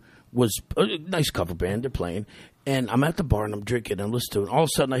band there was a nice cover band. They're playing, and I'm at the bar and I'm drinking and I'm listening to it. And all of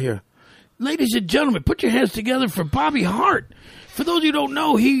a sudden I hear, "Ladies and gentlemen, put your hands together for Bobby Hart." For those of you who don't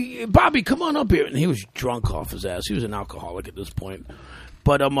know, Bobby, come on up here. And he was drunk off his ass. He was an alcoholic at this point.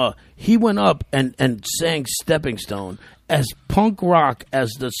 But he went up and sang Stepping Stone as punk rock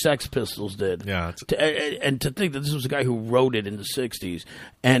as the Sex Pistols did. Yeah. And to think that this was a guy who wrote it in the 60s.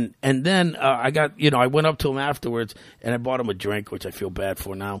 And then I went up to him afterwards and I bought him a drink, which I feel bad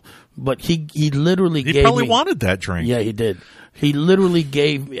for now. But he literally gave me... He probably wanted that drink. Yeah, he did. He literally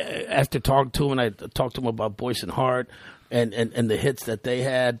gave, after talking to him, and I talked to him about Boyce and Hart and the hits that they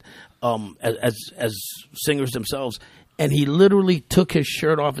had as singers themselves. and he literally took his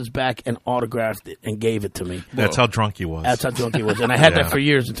shirt off his back and autographed it and gave it to me. That's how drunk he was. That's how drunk he was. And I had Yeah. that for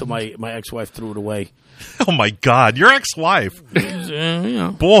years until my ex-wife threw it away. Oh my God, your ex-wife. You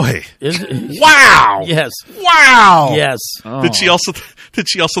know. Boy. Is- Wow. Yes. Wow. Yes. Did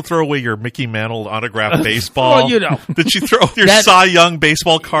she also throw away your Mickey Mantle autographed baseball? Well, you know. Did she throw your That- Cy Young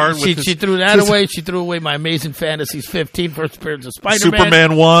baseball card? She with threw that away. She threw away my Amazing Fantasies 15 first appearance of Spider-Man.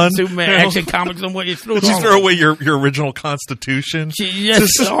 Superman 1. Superman Action Comics and what you threw. Did she all throw of it. away your original Constitution? Yes,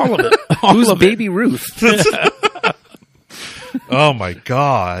 all of it. All Who's of Baby Ruth? Oh my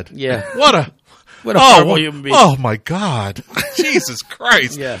God. it. Yeah. What a horrible human being. Oh my God. Jesus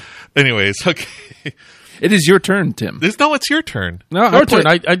Christ. Yeah. Anyways, okay. It is your turn, Tim. No, it's your turn. No, Your turn.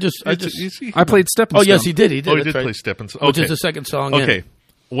 I just. I played Stepping Oh Stone. yes, he did. He did. Oh, he That's did right. play Steppin' Stone. Which Okay. is the second song. in. Okay.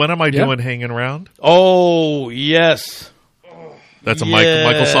 When am I Yeah. doing Hanging Around? Oh yes. That's a Yes.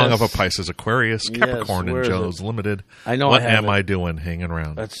 Michael song of a Pisces, Aquarius, Yes, Capricorn, where and is Joe's it? Limited. I know I What have am it. I doing Hanging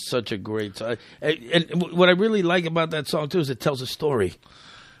Around? That's such a great song. And what I really like about that song too is it tells a story.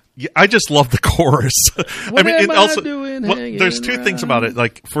 Yeah, I just love the chorus. What am and I also, doing well, hanging there's two things about it.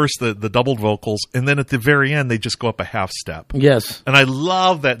 Like first the doubled vocals, and then at the very end they just go up a half step. Yes. And I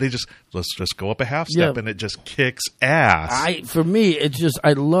love that let's just go up a half step, Yeah. and it just kicks ass. For me, it's just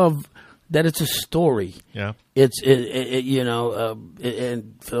I love that it's a story. Yeah. It's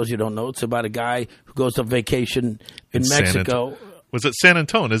and for those who don't know, it's about a guy who goes on vacation in San Mexico. Antonio. Was it San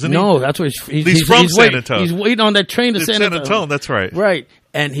Antonio? Isn't he? No, that's where he's from San waiting, Antonio. He's waiting on that train to It's San Antonio. That's right. Right,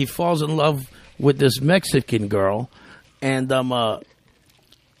 and he falls in love with this Mexican girl, and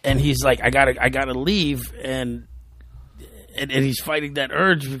he's like, I gotta leave, and he's fighting that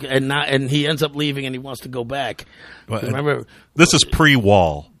urge, and he ends up leaving, and he wants to go back. Well, Remember, This is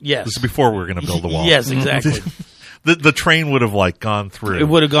pre-wall. Yes. This is before we were going to build the wall. Yes, exactly. The train would have gone through. It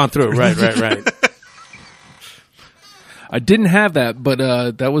would have gone through. Right. I didn't have that,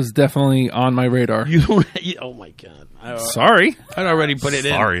 but that was definitely on my radar. You don't. Oh my God! Sorry. I'd already put it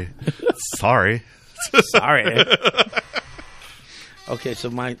Sorry. Sorry. in. Sorry. Okay, so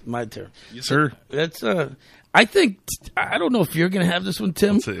my turn. Yes, sir. That's I think I don't know if you're going to have this one,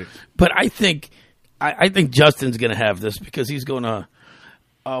 Tim, Let's see. but I think Justin's going to have this because he's going to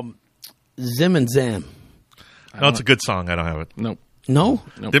Zim and Zam. No, it's a good song. I don't have it. Nope. No,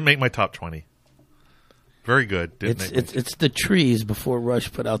 Didn't make my top 20. Very good. it's the trees before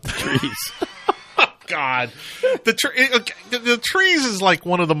Rush put out the trees. God. The Trees is like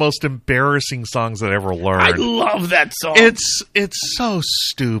one of the most embarrassing songs I ever learned. I love that song. It's so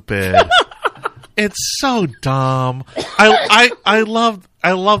stupid. It's so dumb. I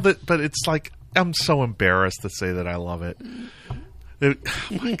love it, but it's like I'm so embarrassed to say that I love it. Oh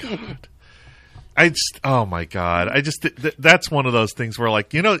my God. Oh my God. That's one of those things where,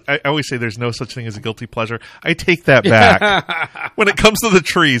 like, I always say there's no such thing as a guilty pleasure. I take that back. When it comes to the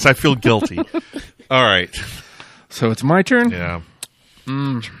Trees, I feel guilty. All right. So it's my turn? Yeah.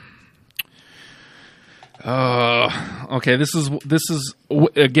 Okay, this is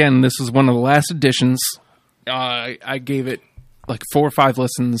again, this is one of the last editions. I gave it like 4 or 5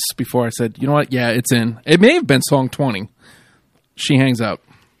 listens before I said, you know what? Yeah, it's in. It may have been song 20. She Hangs Out.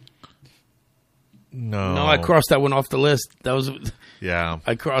 No, I crossed that one off the list. That was Yeah.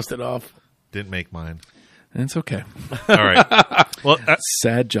 I crossed it off. Didn't make mine. It's okay. All right. Well,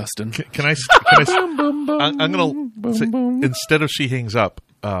 Sad Justin. can I I'm going to say, instead of She Hangs Up,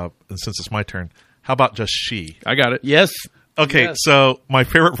 and since it's my turn, how about just She? I got it. Yes. Okay, Yes. so my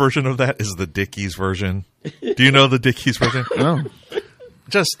favorite version of that is the Dickies version. Do you know the Dickies version? Oh.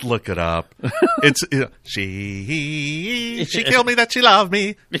 Just look it up. It's she killed me that she loved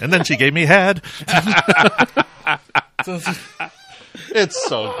me, and then she gave me head. It's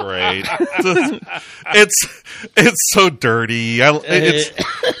so great. It's so dirty.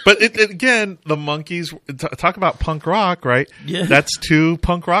 But again, the Monkees talk about punk rock, right? Yeah. That's 2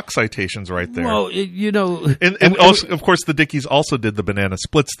 punk rock citations right there. Well, and also, of course, the Dickies also did the Banana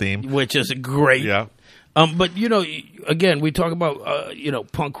Splits theme. which is great. Yeah. But again, we talk about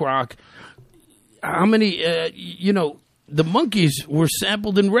punk rock. How many the Monkees were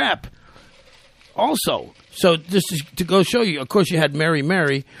sampled in rap, also. So this is to go show you. Of course, you had Mary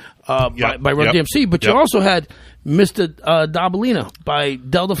Mary by Run DMC, but you also had Mr. Dabalina by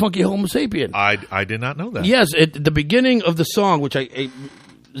Del the Funky Homo Sapien. I did not know that. Yes, at the beginning of the song, which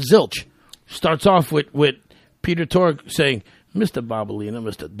Zilch starts off with Peter Tork saying, Mr. Bobalina,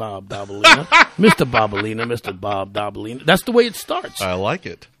 Mr. Bob Dabalina, Mr. Bobalina, Mr. Bob Dabalina. That's the way it starts. I like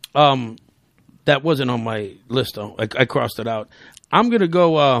it. That wasn't on my list, though. I crossed it out. I'm going to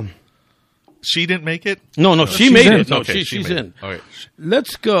go... She didn't make it? No, she made in. it. No, Okay, she's made in. it. All right.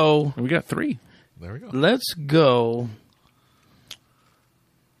 Let's go... We got 3. There we go. Let's go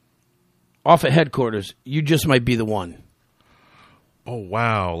off of Headquarters, You Just Might Be the One. Oh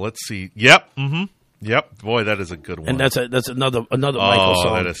wow! Let's see. Yep. Mm-hmm. Yep. Boy, that is a good one. And that's another Michael song.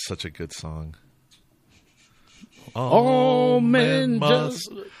 Oh, that is such a good song. All men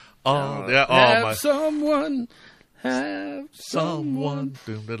just have someone. Yeah.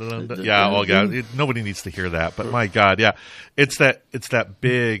 Oh God. Nobody needs to hear that. But my God, yeah. It's that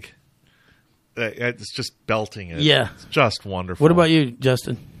big. It's just belting it. Yeah. It's just wonderful. What about you,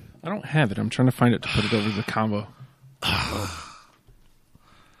 Justin? I don't have it. I'm trying to find it to put it over the combo.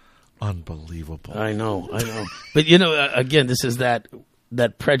 Unbelievable. I know. But again, this is that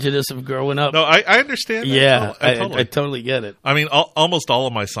prejudice of growing up. No, I understand that. Yeah, I totally get it. I mean, almost all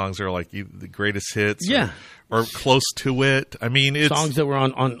of my songs are like the greatest hits. Yeah. Or close to it. I mean, it's songs that were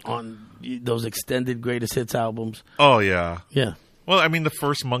on those extended greatest hits albums. Oh yeah. Yeah. Well, I mean, the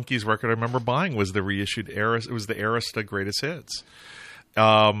first Monkees record I remember buying was the reissued It was the Arista Greatest Hits,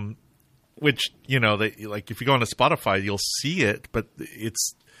 which they like. If you go onto Spotify, you'll see it, but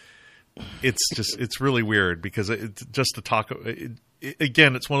it's really weird because just to talk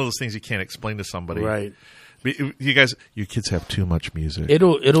again, it's one of those things you can't explain to somebody, right? You kids have too much music.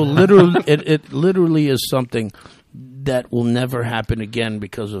 It'll literally it literally is something that will never happen again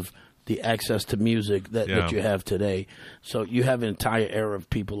because of the access to music that you have today. So you have an entire era of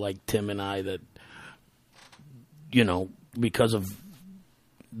people like Tim and I that, because of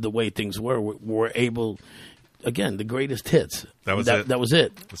the way things were able, again, the greatest hits. That was it. That was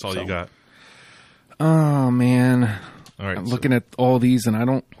it. That's all you got. Oh man. All right. I'm looking at all these and I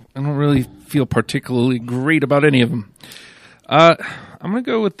don't really feel particularly great about any of them. I'm going to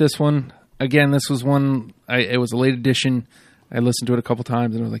go with this one. Again, this was one, it was a late edition. I listened to it a couple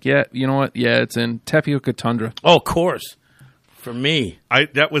times and I was like, yeah, you know what? Yeah, it's in Tapioca Tundra. Oh, of course. For me.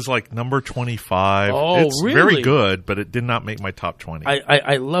 That was like number 25. Oh, it's really? very good, but it did not make my top 20.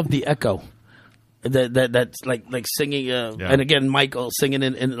 I love the echo. That's like singing, and again, Michael singing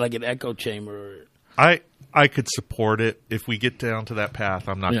in like an echo chamber. I could support it. If we get down to that path,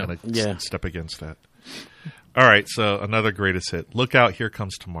 I'm not going to step against that. All right, so another greatest hit. Look Out, Here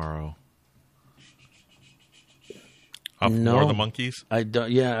Comes Tomorrow. More of the Monkees? I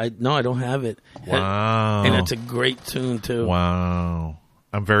don't. Yeah, I don't have it. Wow, and it's a great tune too. Wow,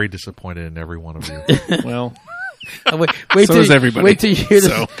 I'm very disappointed in every one of you. Well, wait so till is everybody. Wait till you hear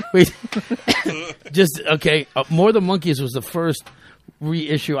this. So. Wait, just okay. More the Monkees was the first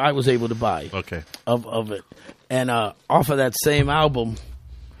reissue I was able to buy. Okay, of it, and off of that same album.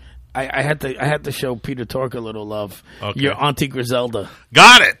 I had to show Peter Tork a little love. Okay. Your Auntie Griselda.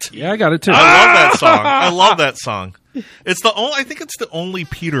 Got it. Yeah, I got it too. I love that song. It's the only. I think it's the only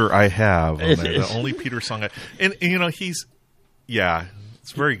Peter I have. On there. The only Peter song. And he's. Yeah,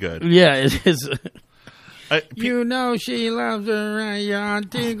 it's very good. Yeah, it is. She loves her, your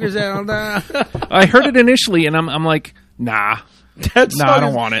Auntie Griselda. I heard it initially, and I'm like, nah. I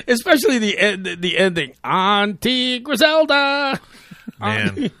don't want it. Especially the ending. Auntie Griselda.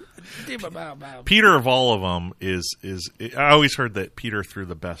 Man. Peter of all of them is. I always heard that Peter threw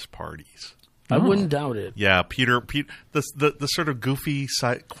the best parties. I wouldn't doubt it. Yeah, Peter, the sort of goofy,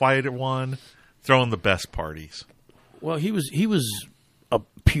 quieter one, throwing the best parties. Well, he was a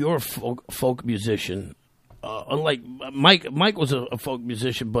pure folk musician. Unlike Mike was a folk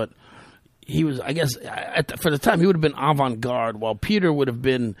musician, but he was, I guess, for the time, he would have been avant-garde, while Peter would have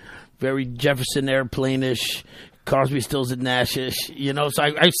been very Jefferson Airplane-ish, Crosby, Stills and Nash-ish. So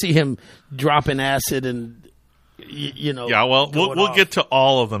I see him dropping acid and. Yeah, well, we'll get to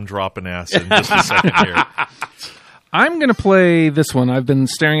all of them dropping acid in just a second here. I'm going to play this one. I've been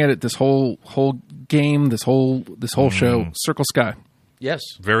staring at it this whole game, this whole show. Circle Sky. Yes.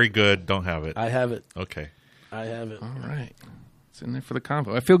 Very good. Don't have it. I have it. Okay. I have it. All right. It's in there for the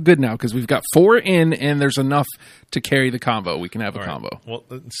combo. I feel good now because we've got 4 in, and there's enough to carry the combo. We can have a combo. Well,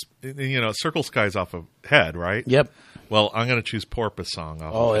 Circle Sky's off of Head, right? Yep. Well, I'm going to choose Porpoise song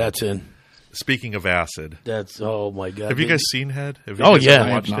off of Head. That's in. Speaking of acid, oh my god! Have you guys seen Head? Have you guys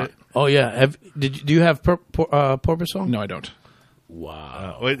ever watched it? Oh yeah. Do you have Porpoise song? No, I don't.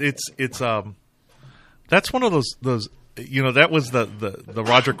 Wow. It's that's one of those that was the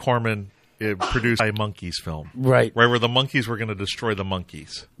Roger Corman produced by Monkees film, right? Where the Monkees were going to destroy the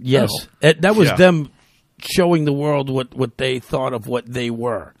Monkees. Yes, that was them showing the world what they thought of what they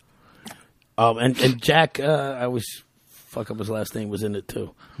were. And Jack, I always fuck up his last name, was in it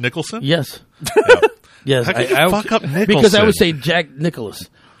too. Nicholson? Yes. Yeah. Yes. How can you fuck up Nicholson? Because I would say Jack Nicholas.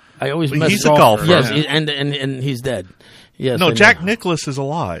 I always mess He's a golfer. Yes, and he's dead. Yes. No, Jack Nicholas is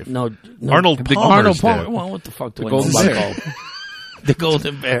alive. No, Arnold Palmer's dead. Well, what the fuck do the I know Golden about Bear. golf? The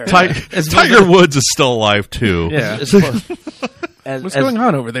Golden Bear. Tiger Woods is still alive too. Yeah. What's going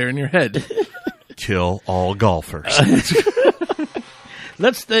on over there in your head? Kill all golfers.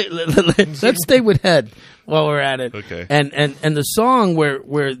 Let's stay with Head while we're at it. Okay. And the song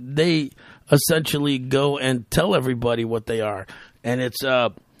where they essentially go and tell everybody what they are, and it's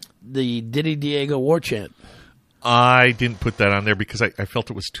the Diddy Diego War Chant. I didn't put that on there because I felt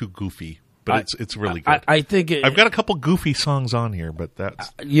it was too goofy, but it's really good. I think I've got a couple goofy songs on here, but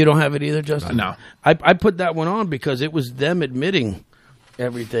that's you don't have it either, Justin. No. I put that one on because it was them admitting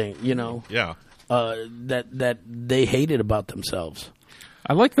everything, yeah. that they hated about themselves.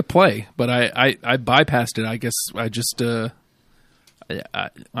 I like the play, but I bypassed it. I guess I just I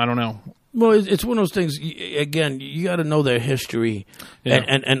don't know. Well, it's one of those things. Again, you got to know their history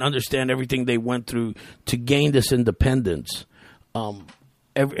and understand everything they went through to gain this independence.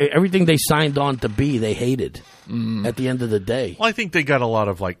 Everything they signed on to be, they hated at the end of the day. Well, I think they got a lot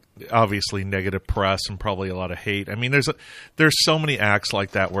of obviously negative press and probably a lot of hate. I mean, there's so many acts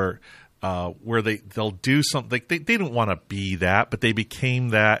like that where they'll do something they didn't want to be that, but they became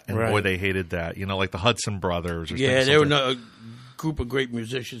that, and boy, they hated that. Like the Hudson Brothers. Or there were a group of great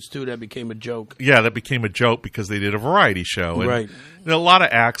musicians too that became a joke. Yeah, that became a joke because they did a variety show, and, right? A lot of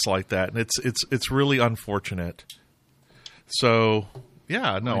acts like that, and it's really unfortunate. So.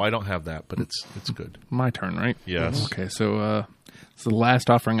 Yeah, no, I don't have that, but it's good. My turn, right? Yes. Okay, so it's the last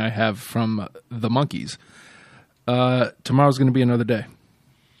offering I have from the Monkees. Tomorrow's going to be another day.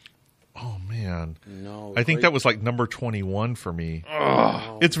 Oh man, no! I think that was number 21 for me.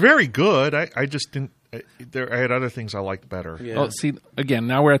 Oh. It's very good. I just didn't. I had other things I liked better. Yeah. Oh, see, again,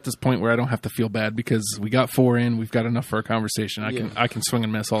 now we're at this point where I don't have to feel bad because we got 4 in. We've got enough for a conversation. I can swing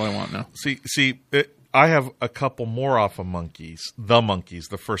and miss all I want now. See. I have a couple more off of Monkees. The Monkees,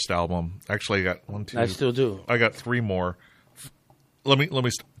 the first album. Actually, I got 1, 2. I still do. I got 3 more. Let me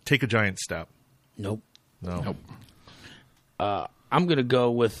take a giant step. Nope. No. Nope. I'm gonna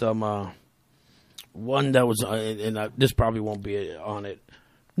go with one that was, and this probably won't be on it.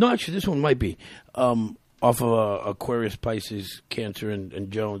 No, actually, this one might be off of Aquarius, Pisces, Cancer,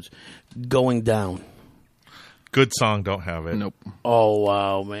 and Jones. Going Down. Good song, don't have it. Nope. Oh,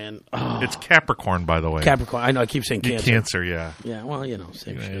 wow, man. Oh. It's Capricorn, by the way. Capricorn. I know, I keep saying Cancer. Cancer, yeah. Yeah, well,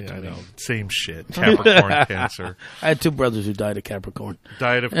 same shit. Yeah, I know. Same shit. Capricorn, Cancer. I had 2 brothers who died of Capricorn.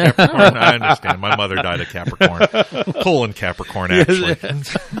 Died of Capricorn? I understand. My mother died of Capricorn. Colon Capricorn, actually.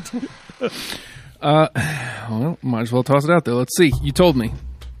 Well, might as well toss it out there. Let's see. You told me.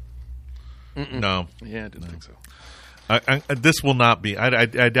 No. Yeah, I didn't think so. This will not be.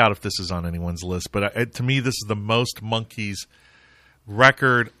 I doubt if this is on anyone's list, but to me, this is the most Monkees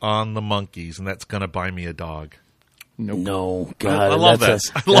record on the Monkees, and that's "Gonna Buy Me a Dog." Nope. No, God, I love that.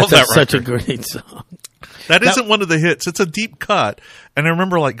 I love that. Such a record. great song. That isn't one of the hits. It's a deep cut, and I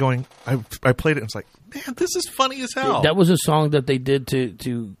remember going. I played it, and it's like, man, this is funny as hell. That was a song that they did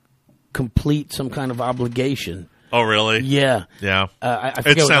to complete some kind of obligation. Oh, really? Yeah. Yeah. I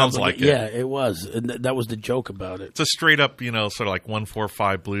forget it sounds like it. Yeah, it was. And that was the joke about it. It's a straight up, sort of like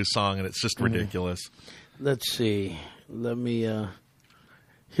 1-4-5 blues song, and it's just ridiculous. Let's see. Let me.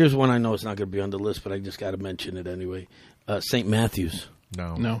 Here's one I know it's not going to be on the list, but I just got to mention it anyway. St. Matthews.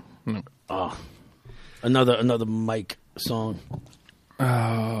 No. Oh, another Mike song.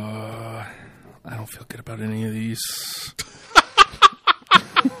 I don't feel good about any of these.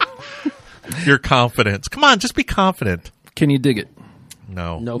 Your confidence. Come on, just be confident. Can you dig it?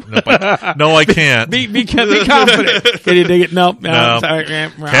 No. Nope. No, I can't. Be confident. Can you dig it? Nope. No. Sorry.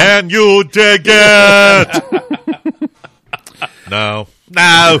 Can you dig it? No.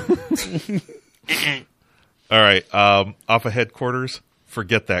 All right. Off of Headquarters,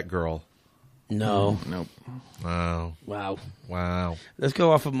 Forget That Girl. No. Nope. Oh. Wow. Let's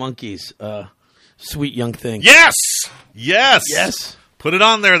go off of Monkees. Sweet Young Thing. Yes. Put it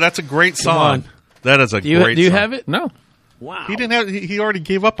on there. That's a great song. That is a great song. Do you have it? No. Wow. He didn't have. He already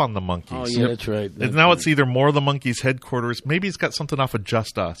gave up on the Monkees. Oh yeah, that's right. And now it's either more the Monkees Headquarters. Maybe he's got something off of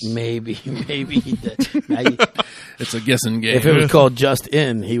Just Us. Maybe he did. It's a guessing game. If it was called Just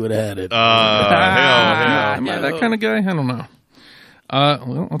In, he would have had it. Am I that kind of guy? I don't know.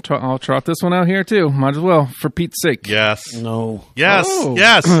 Well, I'll trot this one out here too. Might as well, for Pete's sake. Yes. No. Yes. Oh.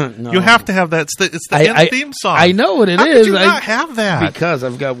 Yes. No. You have to have that. It's the end theme song. I know what it How is. Could you not have that? Because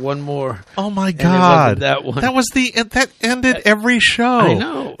I've got one more. Oh my And it God! wasn't that one. That was that ended every show. I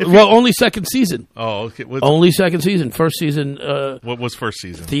know. Well, only second season. Oh, okay. Only second season. First season. What was first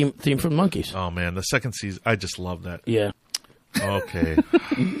season? Theme from Monkees. Oh man, the second season. I just love that. Yeah. Okay.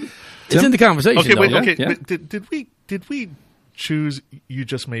 It's in the conversation. Okay. Wait. though. Okay. Yeah. Did we choose You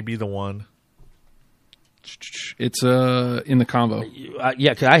Just May Be the One? It's in the convo.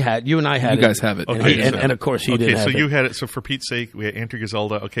 Yeah, because you and I had You guys have it. Okay, and of course he didn't have so it. you had it. So for Pete's sake, we had Enter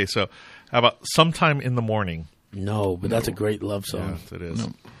Griselda. Okay, so how about Sometime in the Morning? No, but that's a great love song. Yes, it is.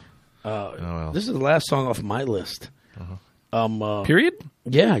 No. This is the last song off my list. Period?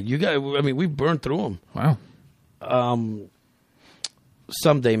 Yeah, you got. I mean, we burned through them. Wow.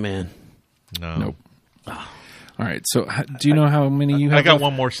 Someday, man. No. Nope. All right. So, do you know how many you have? I got left?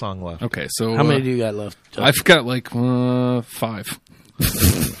 one more song left. Okay. So, How many do you got left? Justin? I've got like 5.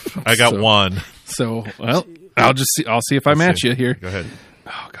 I got So- one. So, well, I'll see if I match you here. Go ahead.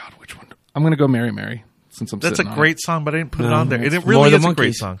 Oh God, which one? I'm going to go Mary Mary since I'm. That's a sitting on great song, but I didn't put it on there. it's It more really the is a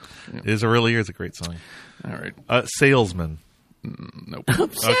great Monkees. song. It really is a great song. All right. Salesman. Nope.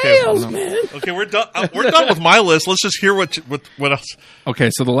 Salesman. Okay, we're done. We're done with my list. Let's just hear what else. Okay.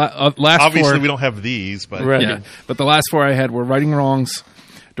 So the last Obviously, 4. we don't have these, but Right. Yeah, but the last 4 I had were Righting Wrongs.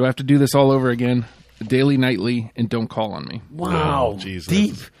 Do I have to do this all over again? Daily, Nightly, and Don't Call on Me. Wow, Oh, geez,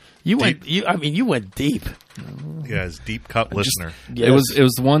 deep. that's You deep. went. You went deep. yeah, it's deep cut listener. Yes. It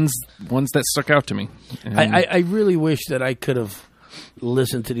was the ones that stuck out to me. And, I really wish that I could have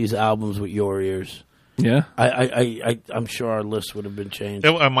listened to these albums with your ears. yeah. I'm sure our list would have been changed.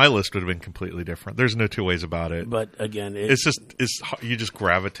 My list would have been completely different. There's no two ways about it. But again, It's you just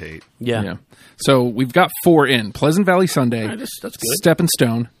gravitate. yeah. So we've got 4 in Pleasant Valley Sunday, All right, that's good. Stepping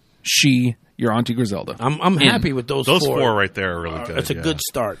Stone, She, Your Auntie Griselda. I'm happy with those Those 4. 4 right there are really good. It's a yeah. good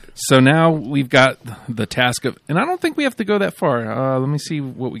start. So now we've got the task of, and I don't think we have to go that far. Let me see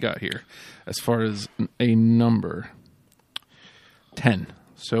what we got here as far as a number. 10.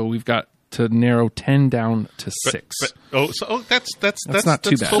 So we've got to narrow 10 down to 6. That's not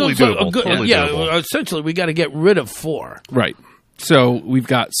too bad. Totally So, doable. good- Totally yeah, doable. essentially, we got to get rid of 4. Right. So we've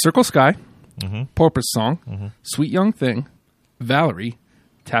got Circle Sky, Porpoise Song, Sweet Young Thing, Valerie,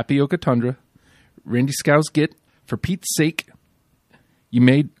 Tapioca Tundra, Randy Scow's Git, For Pete's Sake,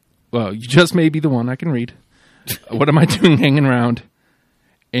 You Just May Be the One I Can Read, What Am I Doing Hanging Around,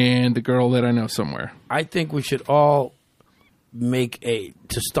 and The Girl That I Know Somewhere. I think we should all make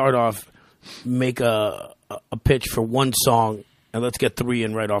to start off, make a pitch for one song, and let's get 3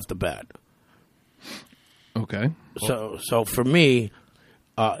 in right off the bat. Okay. So for me,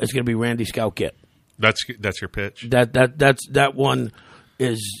 it's going to be Randy Scout Git. That's your pitch. That one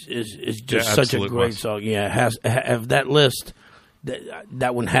is just such a absolute great must. song. Yeah, it has have that list.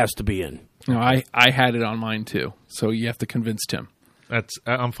 That one has to be in. No, I had it on mine too, so you have to convince Tim.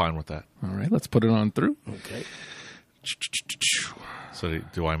 I'm fine with that. All right, let's put it on through. Okay. So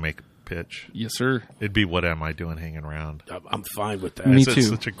do I make a pitch? Yes, sir. It'd be What Am I Doing Hanging Around? I'm fine with that. Me It's too.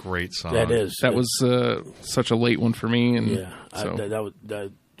 such a great song. That is. That was such a late one for me, and Yeah. so That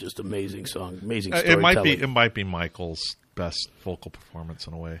was just amazing song. Amazing It storytelling. might be Michael's best vocal performance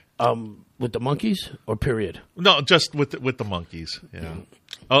in a way. With the Monkees or period? No, just with the Monkees. Yeah.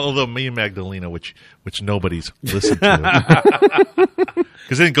 Although me and Magdalena, which nobody's listened to,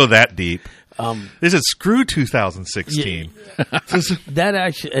 because they didn't go that deep. They said screw 2016. That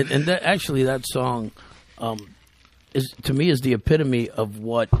actually, and that song, is to me is the epitome of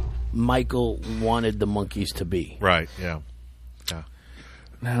what Michael wanted the Monkees to be. Right. Yeah. Yeah.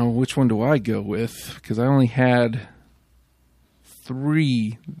 now which one do I go with? Because I only had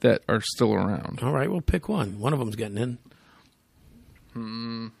 3 that are still around. All right, well, pick one. One of them's getting in.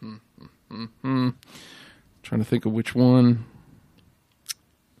 Trying to think of which one.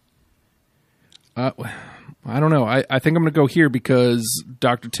 I don't know. I think I'm going to go here because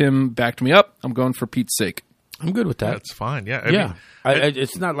Dr. Tim backed me up. I'm going For Pete's Sake. I'm good with that. That's fine. Yeah. yeah, I mean,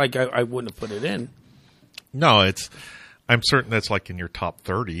 it's not like I wouldn't have put it in. no, I'm certain that's like in your top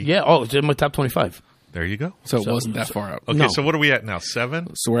 30. Yeah. Oh, it's in my top 25. There you go. So it wasn't that far out. Okay. No. So what are we at now?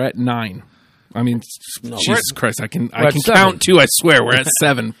 7? So we're at 9. I mean, No, Jesus Christ, I can at 7. count 2, I swear. We're at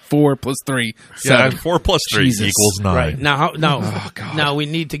 7. 4 plus 3, 7. Yeah. 4 plus 3 Jesus. equals 9. Right now, God. now we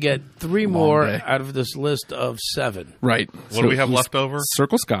need to get 3 more day. out of this list of 7. Right. What do we have left over?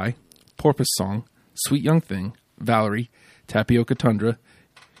 Circle Sky, Porpoise Song, Sweet Young Thing, Valerie, Tapioca Tundra.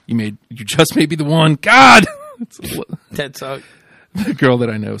 You just may be the one. God! That's The Girl That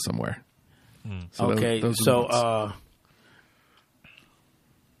I Know Somewhere. So okay. those are the So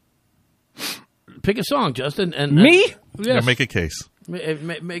ones. pick a song, Justin. And Me? Yes. Yeah, make a case. Make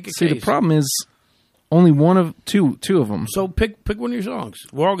a See, case. the problem is only one of two of them. So pick one of your songs.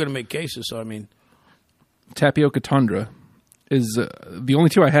 We're all going to make cases. So I mean, Tapioca Tundra is the only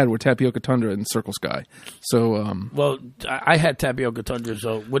 2 I had were Tapioca Tundra and Circle Sky. So well, I had Tapioca Tundra.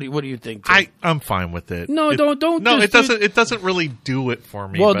 So what do you think, Tim? I'm fine with it. No, don't. No, just it doesn't. It doesn't really do it for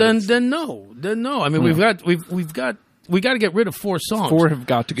me. Well, but then it's- no. I mean, we've got we got to get rid of 4 songs. 4 have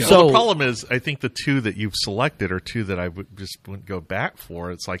got to go. So- The problem is, I think the 2 that you've selected are 2 that I wouldn't go back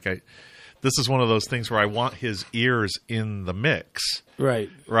for. It's like this is one of those things where I want his ears in the mix, Right.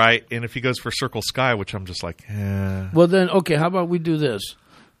 right? And if he goes for Circle Sky, which I'm just like, Well, then, okay, how about we do this?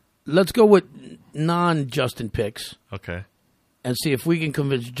 Let's go with non-Justin picks okay. and see if we can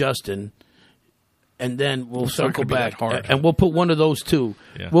convince Justin, and then we'll It's not circle gonna be that back. hard. And we'll put one of those 2.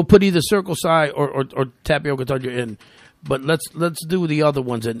 Yeah. We'll put either Circle Psi or Tapioca Tundra in. But let's do the other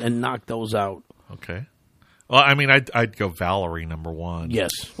ones and knock those out. Okay. Well, I mean, I'd go Valerie number 1.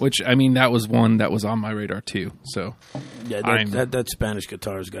 Yes. Which, I mean, that was one that was on my radar, too. So, Yeah, that Spanish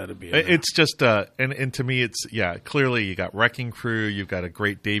guitar's got to be in there. It's just and to me, it's clearly you got Wrecking Crew, you've got a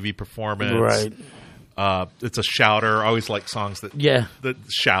great Davey performance, Right. It's a shouter. I always like songs that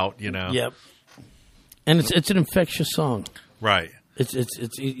shout, Yep. And it's an infectious song. right. It's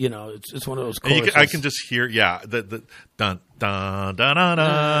one of those And choruses. I can just hear the dun dun dun dun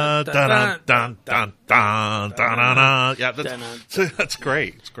dun dun dun dun dun dun. Yeah, that's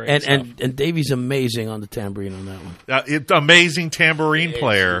great. It's great. and Davey's amazing on the tambourine on that one. it's amazing tambourine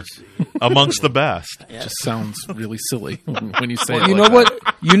player, amongst the best. just sounds really silly when you say it. You like know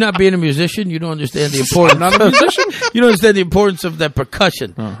what? You not being a musician, you don't understand the importance. Not a musician? You don't understand the importance of that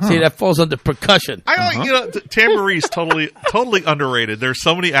percussion. See, that falls under percussion. Tambourine's totally underrated. There's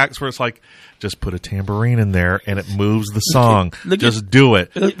so many acts where it's like, just put a tambourine in there and it moves the song. Just do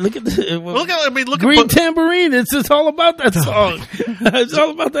it. Look at the Look green at tambourine. It's all about that song. It's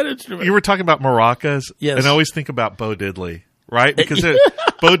all about that instrument. You were talking about maracas, Yes. and I always think about Bo Diddley, right? Because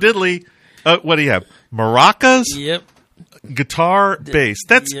Bo Diddley, what do you have? Maracas, Yep. guitar, bass.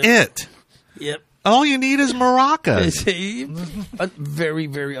 That's it. Yep. All you need is maracas. Very,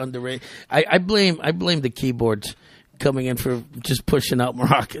 very underrated. I blame the keyboards coming in for just pushing out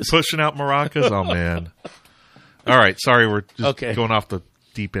maracas. Pushing out maracas? Oh, man. All right. Sorry, we're just Okay. going off the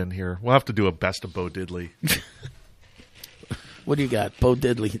deep end here. We'll have to do a best of Bo Diddley. What do you got? Bo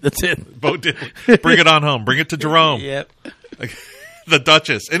Diddley. That's it. Bo Diddley. Bring it on home. Bring it to Jerome. Yep. The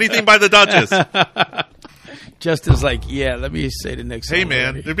Duchess. Anything by the Duchess. Justin's like, yeah, let me say the next Hey, song man.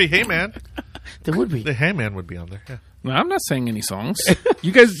 already. There'd be Hey Man. There would be. The Hey Man would be on there. Yeah. No, I'm not saying any songs.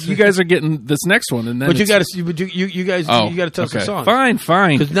 You guys are getting this next one, and then But you it's- got to, you guys, Oh, you got to tell us the okay. song.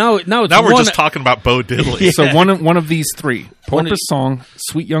 Fine. Because now it's Now we're one, just talking about Bo Diddley. So one of these 3: One of- Porpoise Song,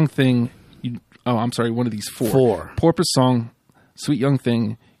 Sweet Young Thing. I'm sorry, one of these 4. 4. Porpoise Song, Sweet Young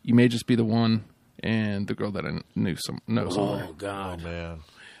Thing. You May Just Be the One, and the girl that I knew somewhere. Oh God. Man.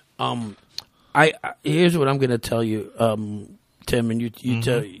 I here's what I'm going to tell you, Tim, and you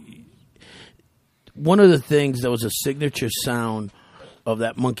tell. One of the things that was a signature sound of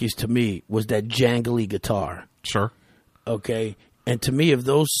that Monkees to me was that jangly guitar. Sure. Okay, and to me, of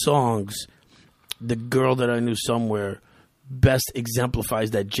those songs, the girl that I knew somewhere best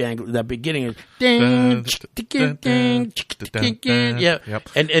exemplifies that jangle. That beginning is yeah. Yep.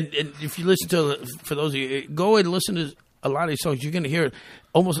 And if you listen to, for those of you, go and listen to a lot of these songs, you're going to hear it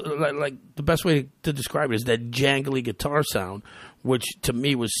almost like the best way to describe it is that jangly guitar sound, which to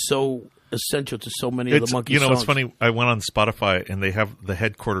me was so essential to so many of the Monkees songs. It's funny. I went on Spotify and they have the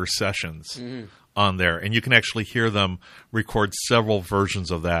headquarters sessions on there, and you can actually hear them record several versions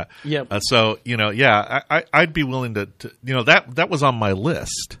of that. Yep. So I'd be willing to that was on my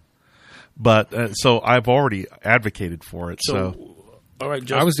list, but so I've already advocated for it. So all right,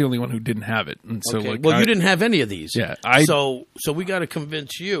 Justin. I was the only one who didn't have it, and so Okay. Well, you didn't have any of these. Yeah, so we got to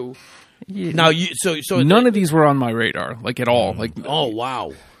convince you. Now you so none of these were on my radar, like at all. Like, oh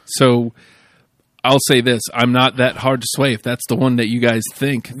wow. so I'll say this: I'm not that hard to sway. If that's the one that you guys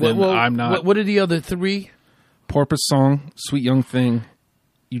think, then Well, I'm not. What are the other 3? Porpoise Song, Sweet Young Thing,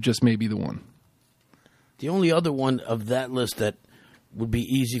 You Just May Be the One. The only other one of that list that would be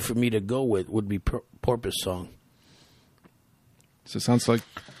easy for me to go with would be Porpoise Song. So it sounds like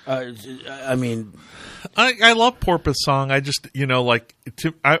I mean, I love Porpoise Song. I just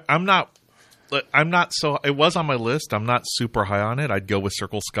I'm not so. It was on my list. I'm not super high on it. I'd go with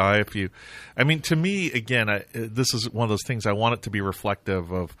Circle Sky if you. I mean, to me, again, this is one of those things. I want it to be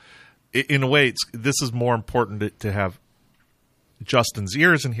reflective of. In a way, this is more important to have Justin's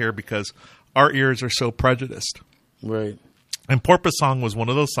ears in here because our ears are so prejudiced. right. And Porpoise Song was one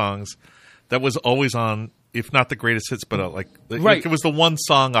of those songs that was always on, if not the greatest hits, but Right. it was the one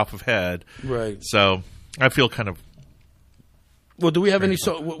song off of Head. Right. So I feel kind of. Well, do we have any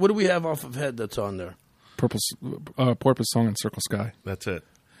song? What do we have off of Head that's on there? Porpoise Song and Circle Sky, That's it.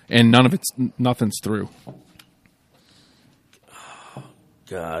 and nothing's through.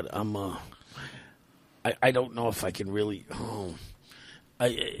 God, I don't know if I can really.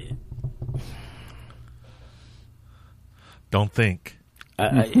 Don't think.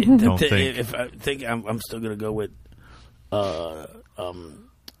 Don't think. If I think I'm still going to go with the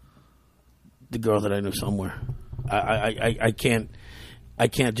girl that I knew somewhere. I can't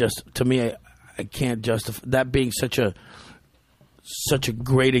just, to me, I can't justify that being such a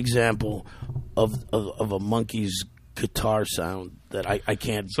great example of a Monkees guitar sound that I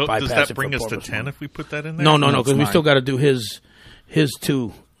can't So bypass. does that it bring for us to Purpose 10 One. if we put that in there? No, it's because we nine. still got to do his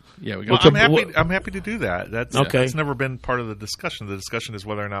two. Yeah, we Well, got. I'm happy to do that. That's never been part of the discussion. The discussion is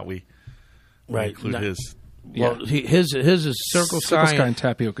whether or not we include his. Well, his is Circle Sky and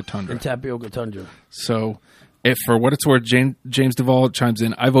Tapioca Tundra. and Tapioca Tundra. So, if for what it's worth, James Duvall chimes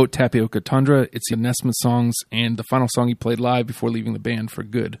in. I vote Tapioca Tundra. It's the Nesmith songs and the final song he played live before leaving the band for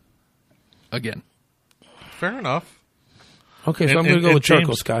good. Again, Fair enough. Okay, so I'm And- going to go and with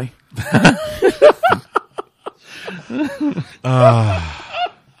Circle James- Sky.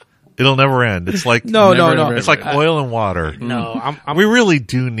 It'll never end. It's like No. It's like oil and water. No, I'm We really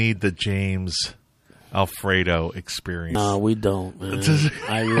do need the James Alfredo experience. No, we don't, man.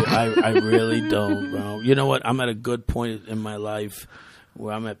 I really don't, bro. You know what? I'm at a good point in my life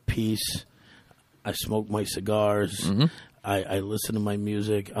where I'm at peace. I smoke my cigars. Mm-hmm. I listen to my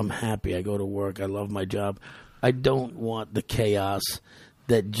music. I'm happy. I go to work. I love my job. I don't want the chaos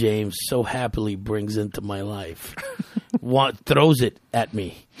that James so happily brings into my life. Throws it at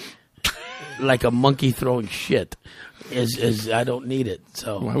me like a monkey throwing shit. Is I don't need it.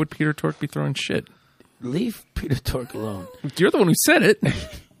 So why would Peter Tork be throwing shit? leave Peter Tork alone. You're the one who said it,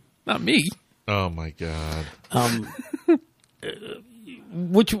 not me. Oh my god.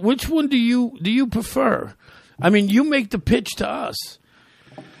 Which one do you prefer? I mean, you make the pitch to us.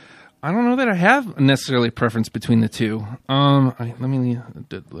 I don't know that I have necessarily a preference between the two. Let me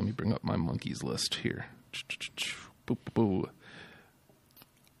bring up my Monkees list here.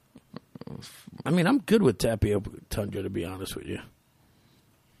 I mean, I'm good with Tapioca Tundra, to be honest with you.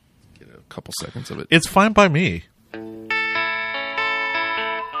 Get a couple seconds of it. It's fine by me. Look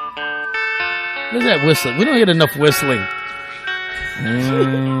at that whistling. We don't get enough whistling.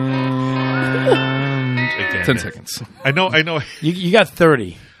 Again, 10 seconds. I know. You got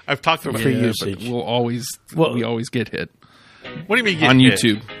 30. I've talked about For it. usage. We always get hit What do you mean get on hit?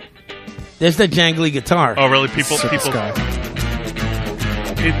 YouTube. There's that jangly guitar. Oh, really? People. Sky.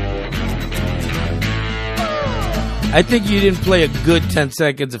 I think you didn't play a good 10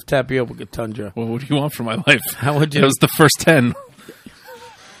 seconds of Tapioca Tundra. Well, what do you want from my life? How would you? That was the first 10.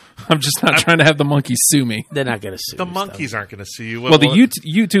 I'm just not trying to have the Monkees sue me. They're not going to sue The you, Monkees aren't going to sue you. Well, the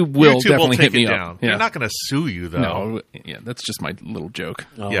YouTube will YouTube definitely take hit me it up. down. Yeah. They're not going to sue you, though. No, yeah, that's just my little joke.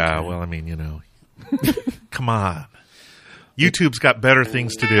 Oh, Yeah, okay. well, I mean, come on. YouTube's got better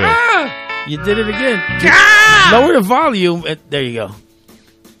things to do. You did it again. Lower the volume. There you go.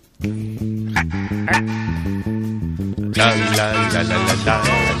 La, la, la, la, la,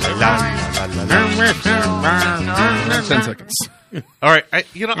 la, la, la. 10 seconds. All right,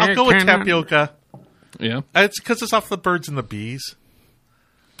 I'll go with Tapioca. Yeah. It's because it's off the Birds and the Bees.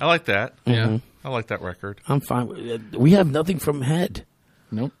 I like that. Yeah. I like that record. I'm fine with it. We have nothing from Head.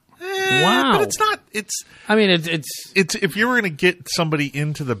 Nope. Wow. But it's not. It's I mean, it's if you were going to get somebody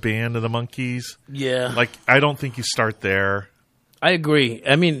into the band of the Monkees, yeah. like I don't think you start there. I agree.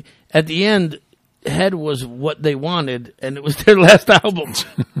 I mean, at the end, Head was what they wanted, and it was their last album.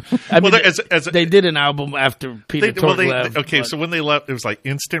 I mean, they did an album after Peter Tork left. Okay, but- so when they left, it was like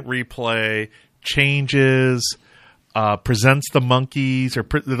Instant Replay, Changes, Presents the Monkees, or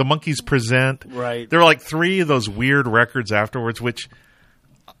the Monkees Present. Right. There were like 3 of those weird records afterwards, which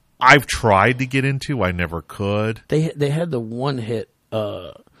I've tried to get into. I never could. They had the one hit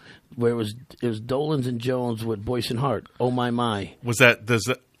where it was Dolenz and Jones with Boyce and Hart. Oh my. Was that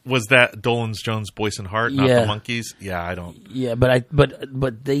Dolenz Jones, Boyce and Hart, not Yeah. the Monkees? Yeah, I don't. Yeah, but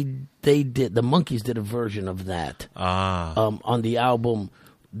they did, the Monkees did a version of that on the album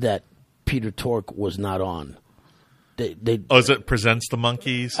that Peter Tork was not on. Is it Presents the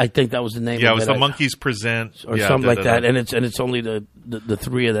Monkees? I think that was the name. Yeah, of it was the Monkees Present or something like that, and it's only the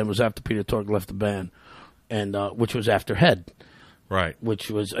 3 of them. It was after Peter Tork left the band, and which was after Head, right? Which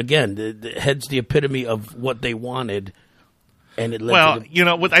was again the Head's the epitome of what they wanted, and it led Well,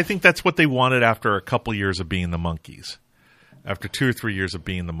 to I think that's what they wanted after a couple years of being the Monkees, after 2 or 3 years of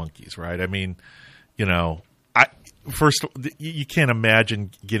being the Monkees, right? I mean, you can't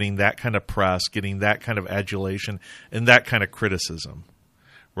imagine getting that kind of press, getting that kind of adulation, and that kind of criticism,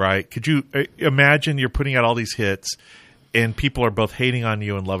 right? Could you imagine you're putting out all these hits, and people are both hating on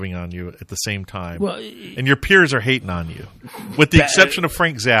you and loving on you at the same time, Well, and your peers are hating on you, with the exception of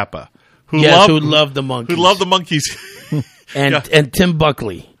Frank Zappa, who who loved loved the Monkees, who loved the Monkees, and Tim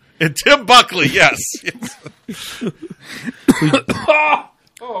Buckley. And Tim Buckley, yes.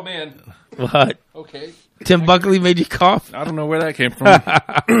 Oh, man. What? Okay. Tim Buckley made you cough? I don't know where that came from.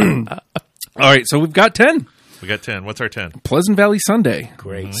 All right, so we've got 10. We got 10. What's our 10? Pleasant Valley Sunday.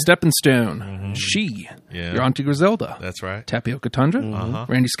 Great. Stepping Stone. She. Yeah. Your Auntie Griselda. That's right. Tapioca Tundra.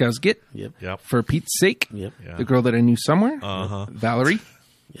 Randy Scott's Git. Yep. For Pete's Sake. Yep. Yeah. The Girl That I Knew Somewhere. Valerie.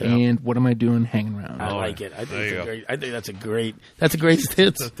 Yep. And What Am I Doing Hanging Around? I like it. I There you think that's a greatest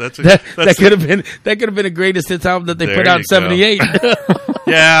hits. That That could have been a greatest hits album that they There put out in you go. '78.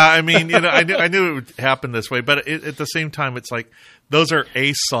 Yeah, I mean, I knew it would happen this way, but at the same time, it's like those are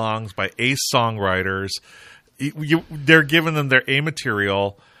ace songs by ace songwriters. They're giving them their A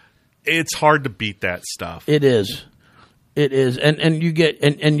material. It's hard to beat that stuff. It is, and you get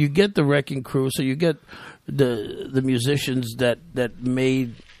and you get the Wrecking Crew, so you get the musicians that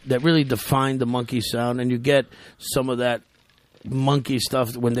really defined the Monkees sound, and you get some of that Monkey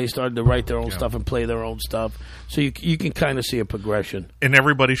stuff when they started to write their own stuff and play their own stuff. So you can kind of see a progression. And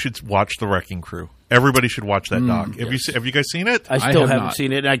everybody should watch The Wrecking Crew. Everybody should watch that doc. Have you guys seen it? I still haven't not.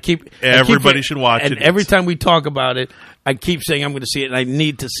 seen it. And Everybody should watch and it. And every time we talk about it, I keep saying I'm going to see it, and I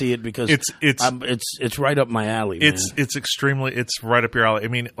need to see it because it's right up my alley. It's right up your alley. I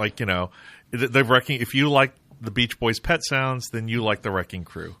mean, like, the Wrecking. If you like the Beach Boys' Pet Sounds, then you like the Wrecking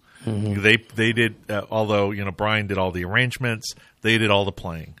Crew. Mm-hmm. They did, although Brian did all the arrangements, they did all the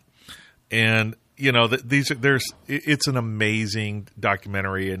playing, and it's an amazing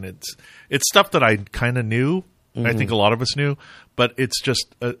documentary, and it's stuff that I kind of knew. Mm-hmm. I think a lot of us knew, but it's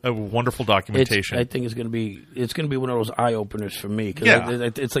just a wonderful documentation. I think it's going to be one of those eye openers for me. Cause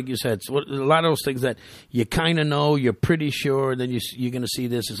it's like you said, it's a lot of those things that you kind of know, you're pretty sure, then you're going to see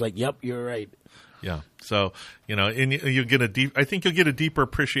this. It's like, yep, you're right. Yeah. So, and you get I think you'll get a deeper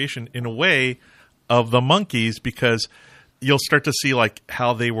appreciation in a way of the Monkees, because you'll start to see like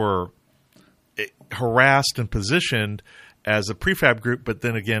how they were harassed and positioned as a prefab group, but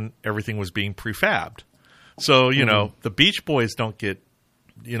then again, everything was being prefabbed. So, the Beach Boys don't get,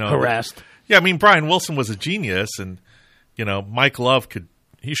 harassed. Yeah. I mean, Brian Wilson was a genius, and, Mike Love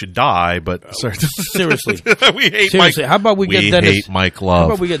he should die, but seriously, we hate Mike. How about we get Dennis? Hate Mike Love. How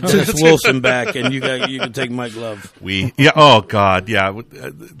about we get Dennis Wilson back, and you can take Mike Love? Oh God, yeah.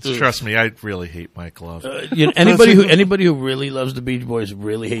 Trust me, I really hate Mike Love. Anybody who really loves the Beach Boys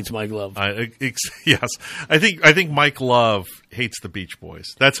really hates Mike Love. Yes, I think Mike Love hates the Beach Boys.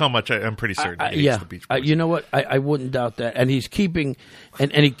 That's how much I'm pretty certain he hates the Beach Boys. You know what? I wouldn't doubt that. And he's keeping,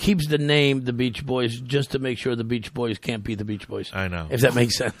 and he keeps the name the Beach Boys just to make sure the Beach Boys can't be the Beach Boys. I know. If that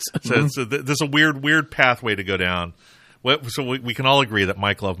makes sense. So there's a weird pathway to go down. So we can all agree that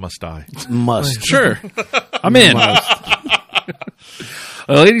Mike Love must die. Must. Sure. I'm in.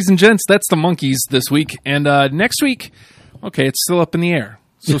 Ladies and gents, that's the Monkees this week. And next week, okay, it's still up in the air.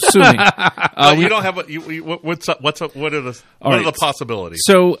 So sue me. You don't have what's up? What are the possibilities?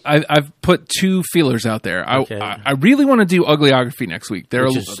 So I've put 2 feelers out there. I really want to do Uglyography next week. They're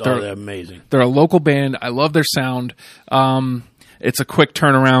amazing. They're a local band. I love their sound. It's a quick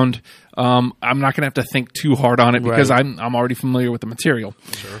turnaround. I'm not going to have to think too hard on it because I'm already familiar with the material.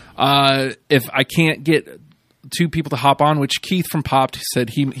 Sure. If I can't get 2 people to hop on, which Keith from Popped said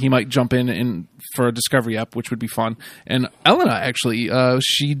he might jump in for a Discovery app, which would be fun. And Elena, actually,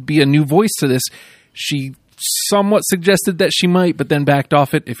 she'd be a new voice to this. She somewhat suggested that she might, but then backed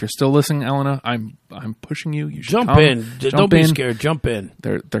off it. If you're still listening, Elena, I'm pushing you. You should jump in. Don't be scared. Jump in.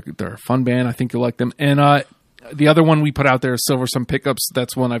 They're a fun band. I think you'll like them. And the other one we put out there is Silver Sun Pickups.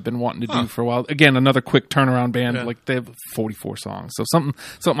 That's one I've been wanting to do for a while. Again, another quick turnaround band. Yeah. Like they have 44 songs, so something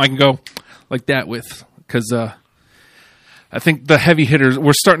I can go like that with, because I think the heavy hitters,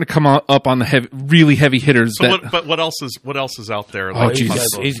 we're starting to come up on the really heavy hitters. So what else is out there? Oh,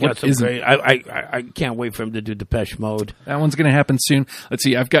 he's got some great. I can't wait for him to do Depeche Mode. That one's going to happen soon. Let's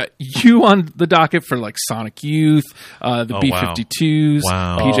see. I've got you on the docket for like Sonic Youth, the B-52s,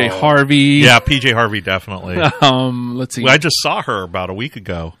 PJ Harvey. Yeah, PJ Harvey definitely. Let's see. Well, I just saw her about a week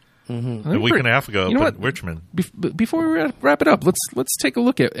ago. Mm-hmm. A week and a half ago in Richmond. Before we wrap it up, let's take a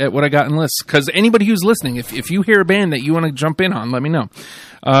look at what I got in lists. Because anybody who's listening, if you hear a band that you want to jump in on, let me know.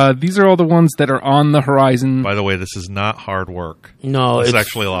 These are all the ones that are on the horizon. By the way, this is not hard work. No, it's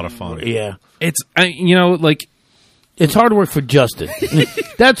actually a lot of fun. Yeah, it's it's hard work for Justin.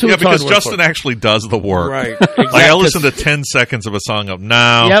 That's who. Yeah, because Justin actually does the work. Right. Exactly. Like I listen to 10 seconds of a song of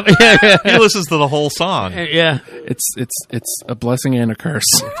now. Yep. He listens to the whole song. Yeah. It's a blessing and a curse.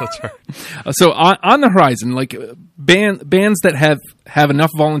 That's right. So on the horizon, like bands that have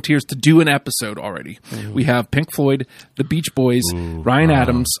enough volunteers to do an episode already. Mm-hmm. We have Pink Floyd, the Beach Boys, Ryan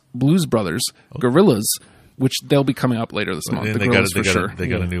Adams, Blues Brothers, Gorillaz, which they'll be coming up later this month. And The they Gorillas got for sure. they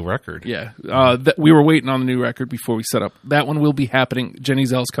got a new record. Yeah, we were waiting on the new record before we set up. That one will be happening. Jenny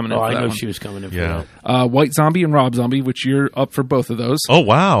Zell's coming in for I that know one. she was coming in for Yeah. that. White Zombie and Rob Zombie, which you're up for both of those. Oh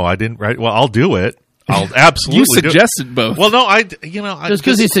wow, I didn't write. Well, I'll do it. I'll absolutely. You do it. suggested both. Well, no, I Just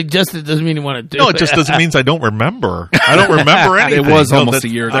because he suggested doesn't mean you want to do No, it. it just doesn't mean I don't remember. I don't remember anything. It was No, almost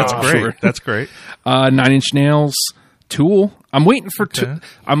that's- a year ago, That's I'm great. sure. That's great. 9 Inch Nails, Tool. I'm waiting for.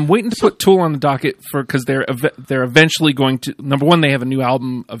 I'm waiting to put Tool on the docket because they're eventually going to. Number one, they have a new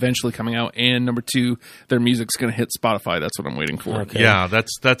album eventually coming out, and number two, their music's going to hit Spotify. That's what I'm waiting for. Okay. Yeah,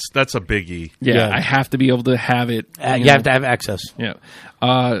 that's a biggie. Yeah, Yeah. I have to be able to have it. You have to have access. Yeah.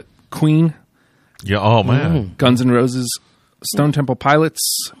 Queen, Yeah. Oh man. Guns N' Roses, Stone Temple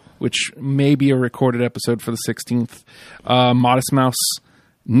Pilots, which may be a recorded episode for the 16th. Modest Mouse,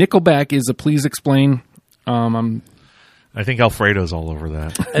 Nickelback is a Please Explain. I think Alfredo's all over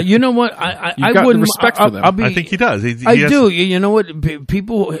that. You know what? I got wouldn't respect for them. I'll be, I think he does. He I has- do. You know what?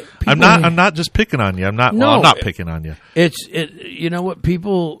 People. I'm not just picking on you. I'm not. No. Well, I'm not picking on you. You know what?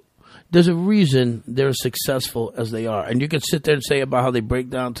 People. There's a reason they're as successful as they are, and you can sit there and say about how they break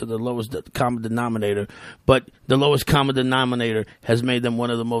down to the lowest common denominator, but the lowest common denominator has made them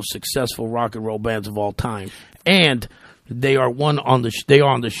one of the most successful rock and roll bands of all time, and they are on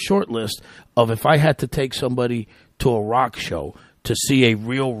the short list of if I had to take somebody to a rock show to see a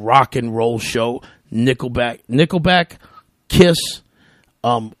real rock and roll show, Nickelback, Kiss,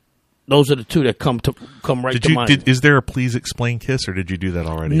 those are the two that come right to mind. Is there a Please Explain Kiss, or did you do that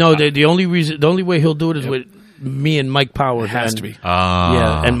already? No, the only way he'll do it is with me and Mike Powers. It has and- to be.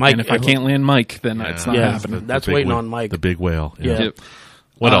 Yeah, and Mike. And if I can't land Mike, then it's not Yeah. happening. That's big waiting whale- on Mike. The big whale. Yeah. Yep.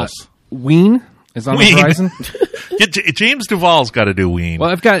 What else? Ween is on Ween. the horizon. Yeah, James Duvall's got to do Ween. Well,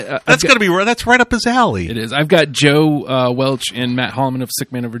 I've got that's got to be. That's right up his alley. It is. I've got Joe Welch and Matt Holloman of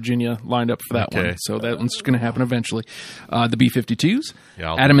Sick Man of Virginia lined up for that Okay. one. So that one's going to happen eventually. The B-52s, Yeah,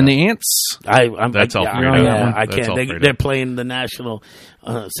 I'll do Adam and that. the Ants. That's yeah, Alfredo. yeah, I That's can't. Alfredo. They're playing the national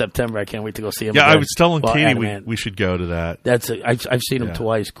September. I can't wait to go see them. Yeah, I again. was telling Well, Katie Adam Ant. we should go to that. I've seen them Yeah.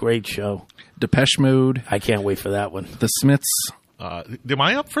 twice. Great show. Depeche Mode, I can't wait for that one. The Smiths. Am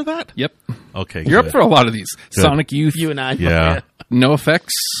I up for that? Yep. Okay, You're good. up for a lot of these. Good. Sonic Youth, You and I. Yeah. No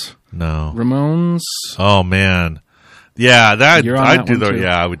Effects, No. Ramones, Oh man. Yeah, that You're on I'd that do one, the. too.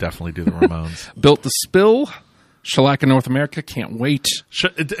 Yeah, I would definitely do the Ramones. Built to Spill, Shellac in North America. Can't wait.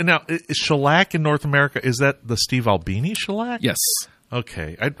 Now, is Shellac in North America, is that the Steve Albini Shellac? Yes.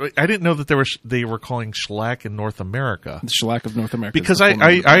 Okay, I didn't know that they were calling Shellac in North America. The Shellac of North America. Because is the full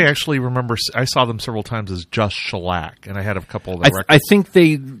name of the I band. actually remember I saw them several times as just Shellac, and I had a couple of the records. I think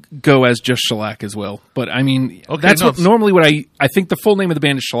they go as just Shellac as well. But I mean, Okay, that's no, what normally what I think the full name of the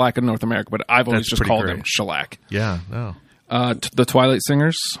band is Shellac in North America, but I've always That's just pretty called great. them Shellac. Yeah, no, The Twilight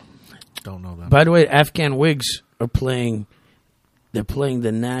Singers. don't know that. By the way, Afghan Wigs are playing. They're playing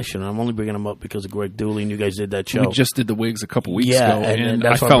the National. I'm only bringing them up because of Greg Dooley and you guys did that show. We just did the Wigs a couple weeks Yeah, ago, and and I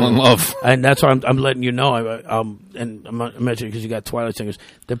that's why fell I'm- in love. And that's why I'm letting you know. And I'm mentioning because you got Twilight Singers.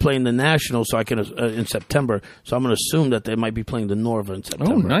 They're playing the National, so I can in September. So I'm going to assume that they might be playing the Norva in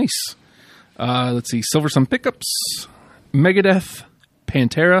September. Oh, nice. Let's see. Silver Sun Pickups, Megadeth,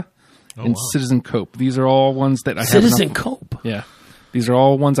 Pantera, and wow. Citizen Cope. These are all ones that I have Citizen enough. Cope. Yeah. These are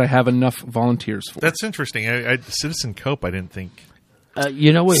all ones I have enough volunteers for. That's interesting. Citizen Cope, I didn't think.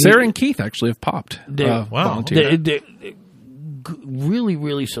 You know what? Sarah and Keith actually have popped. They- Wow. volunteer.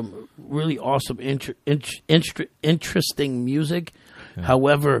 Really some really awesome, interesting music.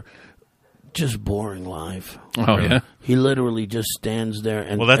 However, just boring live. Oh, yeah. He literally just stands there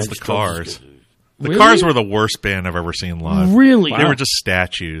and. Well, that's and the struggles. Cars. The Really? Cars were the worst band I've ever seen live. Really? They were just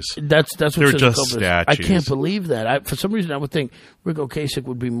statues. That's what They were Citizen just Cope is. I statues. can't believe that. For some reason, I would think Rick Ocasek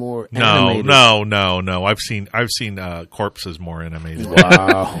would be more No, animated. no. I've seen Corpses more animated.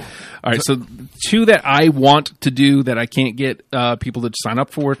 Wow. All right, so two that I want to do that I can't get people to sign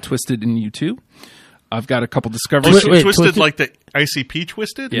up for, Twisted and U2. I've got a couple discoveries. Wait, Twisted Twisted? like the ICP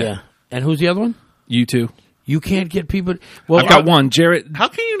Twisted? Yeah. And who's the other one? U2. You can't get people. Well, I've got one. Jarrett. How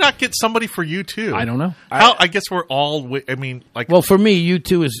can you not get somebody for you too? I don't know. I guess we're all. I mean, like. Well, for me,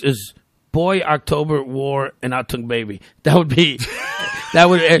 U2 is Boy, October, War, and I Took Baby. That would be. That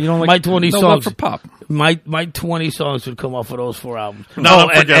would. You don't like my 20 no songs love for pop. My 20 songs would come off of those 4 albums.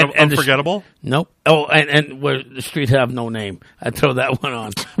 Unforgettable. Nope. Oh, and where the Street Have No Name. I'd throw that one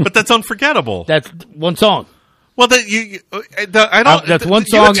on. But that's unforgettable. That's one song. Well, that I don't. That's one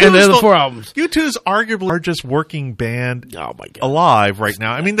song and the other 4 albums. U2's arguably the largest working band Oh my god. alive right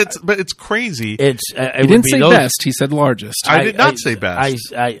now. I mean, but it's crazy. It's. He didn't say best. He said largest. I did not say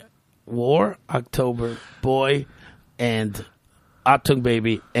best. I War, October, Boy, and Atung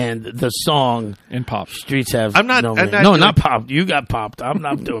Baby, and the song And pop. Streets Have I'm not- No I'm Name. not No, doing- not popped. You got popped. I'm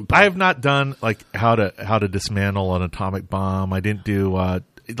not doing pop. I have not done like how to dismantle an atomic bomb. I didn't do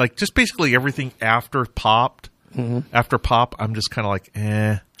like just basically everything after popped. After pop, I'm just kind of like,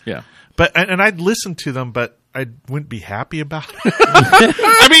 eh. Yeah. But and I'd listen to them, but I wouldn't be happy about it.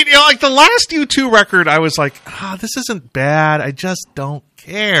 I mean, like the last U2 record, I was like, this isn't bad. I just don't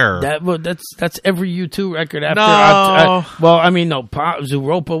care. That's every U2 record after. No. Well, I mean, no. Pop,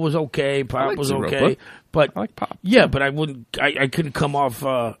 Zooropa was okay. Pop like was Zooropa. okay. But I like pop. Yeah, but I wouldn't. I couldn't come off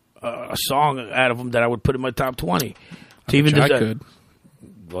a song out of them that I would put in my top 20. To even I do that- could.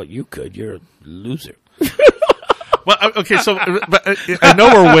 Well, you could. You're a loser. Well, okay, so but I know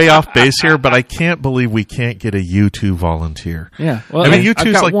we're way off base here, but I can't believe we can't get a U2 volunteer. Yeah. Well, I mean, I've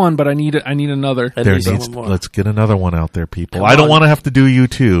U2's got like one, but I need another. I there need needs. someone more. Let's get another one out there, people. Come I don't on. want to have to do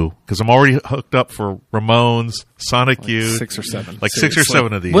U2 because I'm already hooked up for Ramones, Sonic Youth, 6 or 7. like 6 or Seriously.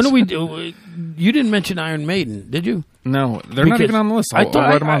 7 of these. When do we do? You didn't mention Iron Maiden, did you? No, they're not even on the list. I'll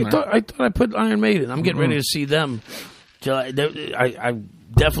write them on there. I thought I put Iron Maiden. I'm getting ready to see them. I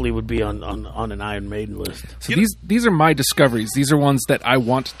definitely would be on an Iron Maiden list. So these are my discoveries. These are ones that I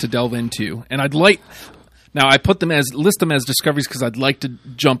want to delve into, and I'd like. Now I list them as discoveries because I'd like to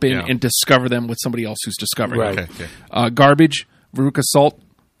jump in Yeah. and discover them with somebody else who's discovering. Right. them. Okay. Garbage, Veruca Salt,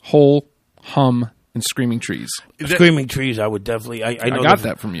 Hole, Hum, and Screaming Trees. Screaming Trees, I would definitely. I know got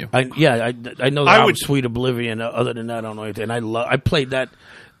that from you. I know I that would- Sweet Oblivion. Other than that, I don't know anything. I played that.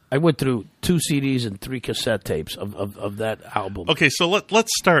 I went through 2 CDs and 3 cassette tapes of that album. Okay, so let's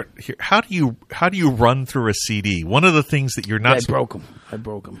start here. How do you run through a CD? One of the things that you're not I broke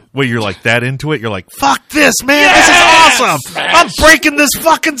them. where you're like that into it. You're like, fuck this, man. This is awesome. I'm breaking this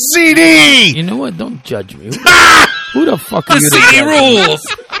fucking CD. You know what? Don't judge me. Who the fuck are you? to CD judge me? rules.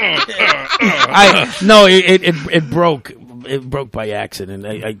 No, it broke. It broke by accident.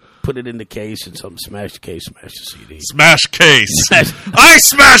 I put it in the case and something smashed the case, smashed the CD. Smash case. I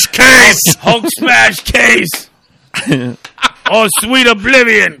smash case. Hulk smash case. Oh, Sweet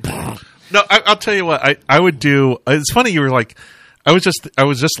Oblivion. No, I'll tell you what. I would do. It's funny you were like. I was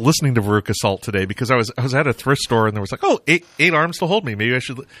just listening to Veruca Salt today because I was at a thrift store and there was like, oh, eight arms to hold me. Maybe I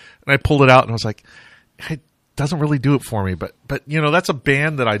should. And I pulled it out and I was like, it doesn't really do it for me. But you know, that's a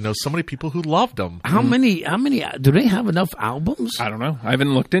band that I know so many people who loved them. How many? Do they have enough albums? I don't know. I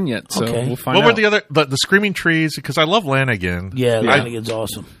haven't looked in yet, so Okay. we'll find What out. were the other the Screaming Trees? Because I love Lanigan. Yeah, Lanigan's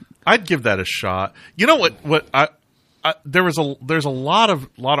awesome. I'd give that a shot. You know what there's a lot of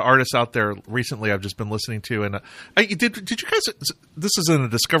artists out there recently I've just been listening to, and did you guys? This isn't a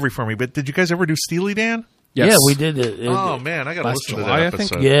discovery for me, but did you guys ever do Steely Dan? Yes. Yeah, we did it. Oh man, I gotta Last listen July, I to that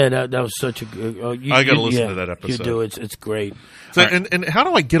think. episode. Yeah, that was such a good. I gotta listen to that episode. You do. It's great. So, and how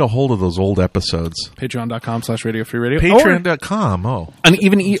do I get a hold of those old episodes? Patreon.com/Radio Free Radio. Patreon.com. Oh, And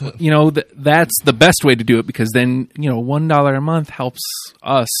even that's the best way to do it because then $1 a month helps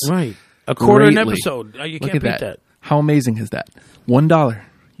us. Right, a quarter an greatly. episode. You Look can't at beat that. How amazing is that? $1.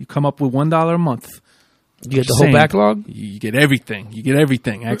 You come up with $1 a month. You get the Just whole saying, backlog. You get everything. You get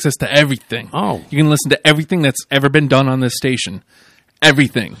everything. Access to everything. Oh. You can listen to everything that's ever been done on this station.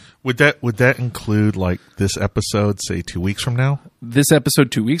 Everything. would that include like this episode, say 2 weeks from now? This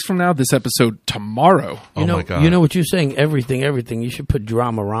episode 2 weeks from now. This episode tomorrow. Oh my god! You know what you're saying? Everything. You should put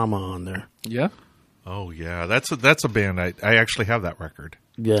Dramarama on there. Yeah. Oh yeah, that's a band. I actually have that record.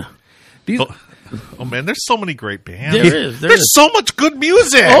 Yeah. These, Oh man, there's so many great bands. There is. There's so much good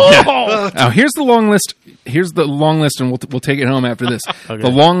music. Now here's the long list. Here's the long list, and we'll take it home after this. Okay. The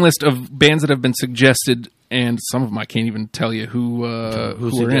long list of bands that have been suggested, and some of them I can't even tell you who are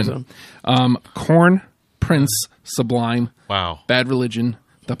suggested in. Korn, Prince, Sublime, Wow. Bad Religion,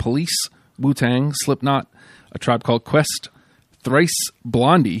 The Police, Wu-Tang, Slipknot, A Tribe Called Quest, Thrice,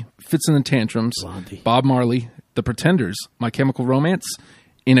 Blondie, Fits and the Tantrums, Blondie. Bob Marley, The Pretenders, My Chemical Romance,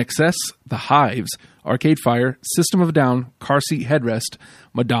 In Excess, The Hives, Arcade Fire, System of a Down, Car Seat Headrest,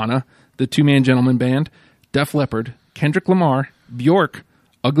 Madonna, The Two-Man Gentleman Band, Def Leppard, Kendrick Lamar, Bjork,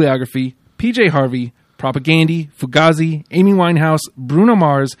 Uglyography, PJ Harvey, Propagandy, Fugazi, Amy Winehouse, Bruno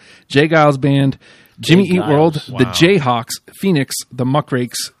Mars, Jay Giles Band, Jimmy Jay Eat World, Giles. The Jayhawks, Phoenix, The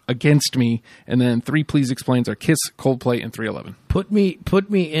Muckrakes, Against Me, and then 3 Please Explains are Kiss, Coldplay, and 311. Put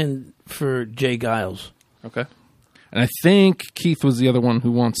me in for Jay Giles. Okay. And I think Keith was the other one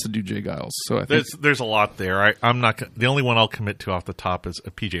who wants to do Jay Giles. So I think There's a lot there. I'm not the only one I'll commit to off the top is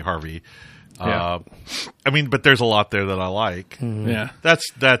PJ Harvey. Yeah. I mean, but there's a lot there that I like. yeah. That's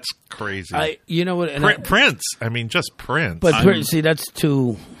crazy. You know what? And Prince. I mean, just Prince. but see, that's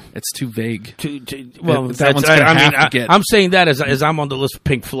too. It's too vague. Well, That that's, one's gonna I mean, have to get- I'm saying that as I'm on the list of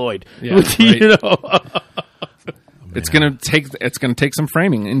Pink Floyd. Yeah, Which, you know, It's gonna take some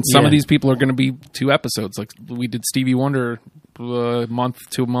framing, and some of these people are gonna be 2 episodes, like we did Stevie Wonder a month,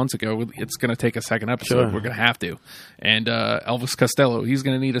 2 months ago. It's gonna take a second episode. Sure. We're gonna have to. And Elvis Costello, he's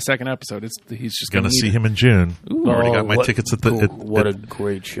gonna need a second episode. He's just Gonna see him in June. Already got my what- tickets at cool. the. What a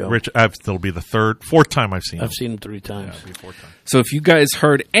great show! Rich, it'll be the 4th time I've seen him. I've seen him 3 times. It'll be 4th time. So if you guys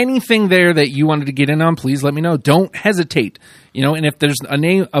heard anything there that you wanted to get in on, please let me know. Don't hesitate. And if there's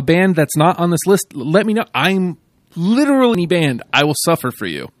a band that's not on this list, let me know. I'm literally any band. I will suffer for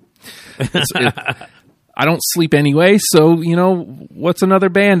you. I don't sleep anyway, so what's another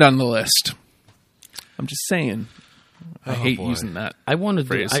band on the list? I'm just saying. I hate using that. I want to.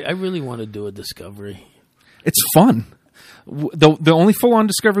 phrase. I really want to do a Discovery. It's fun. The only full-on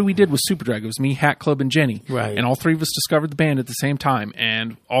discovery we did was Superdrag. It was me, Hat Club, and Jenny. Right. And all 3 of us discovered the band at the same time,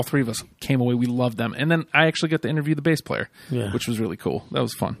 and all 3 of us came away. We loved them. And then I actually got to interview the bass player, which was really cool. That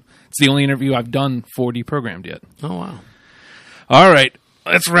was fun. It's the only interview I've done 4D programmed yet. Oh wow! All right.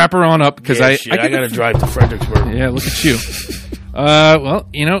 Let's wrap her on up, because I got to drive to Fredericksburg. Yeah, look at you. Well,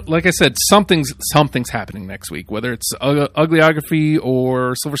 like I said, something's happening next week. Whether it's Uglyography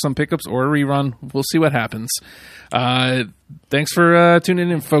or Silver Sun Pickups or a rerun, we'll see what happens. Thanks for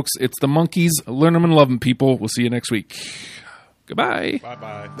tuning in, folks. It's the Monkees. Learn them and love them, people. We'll see you next week. Goodbye.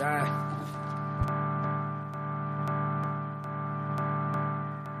 Bye-bye. Bye.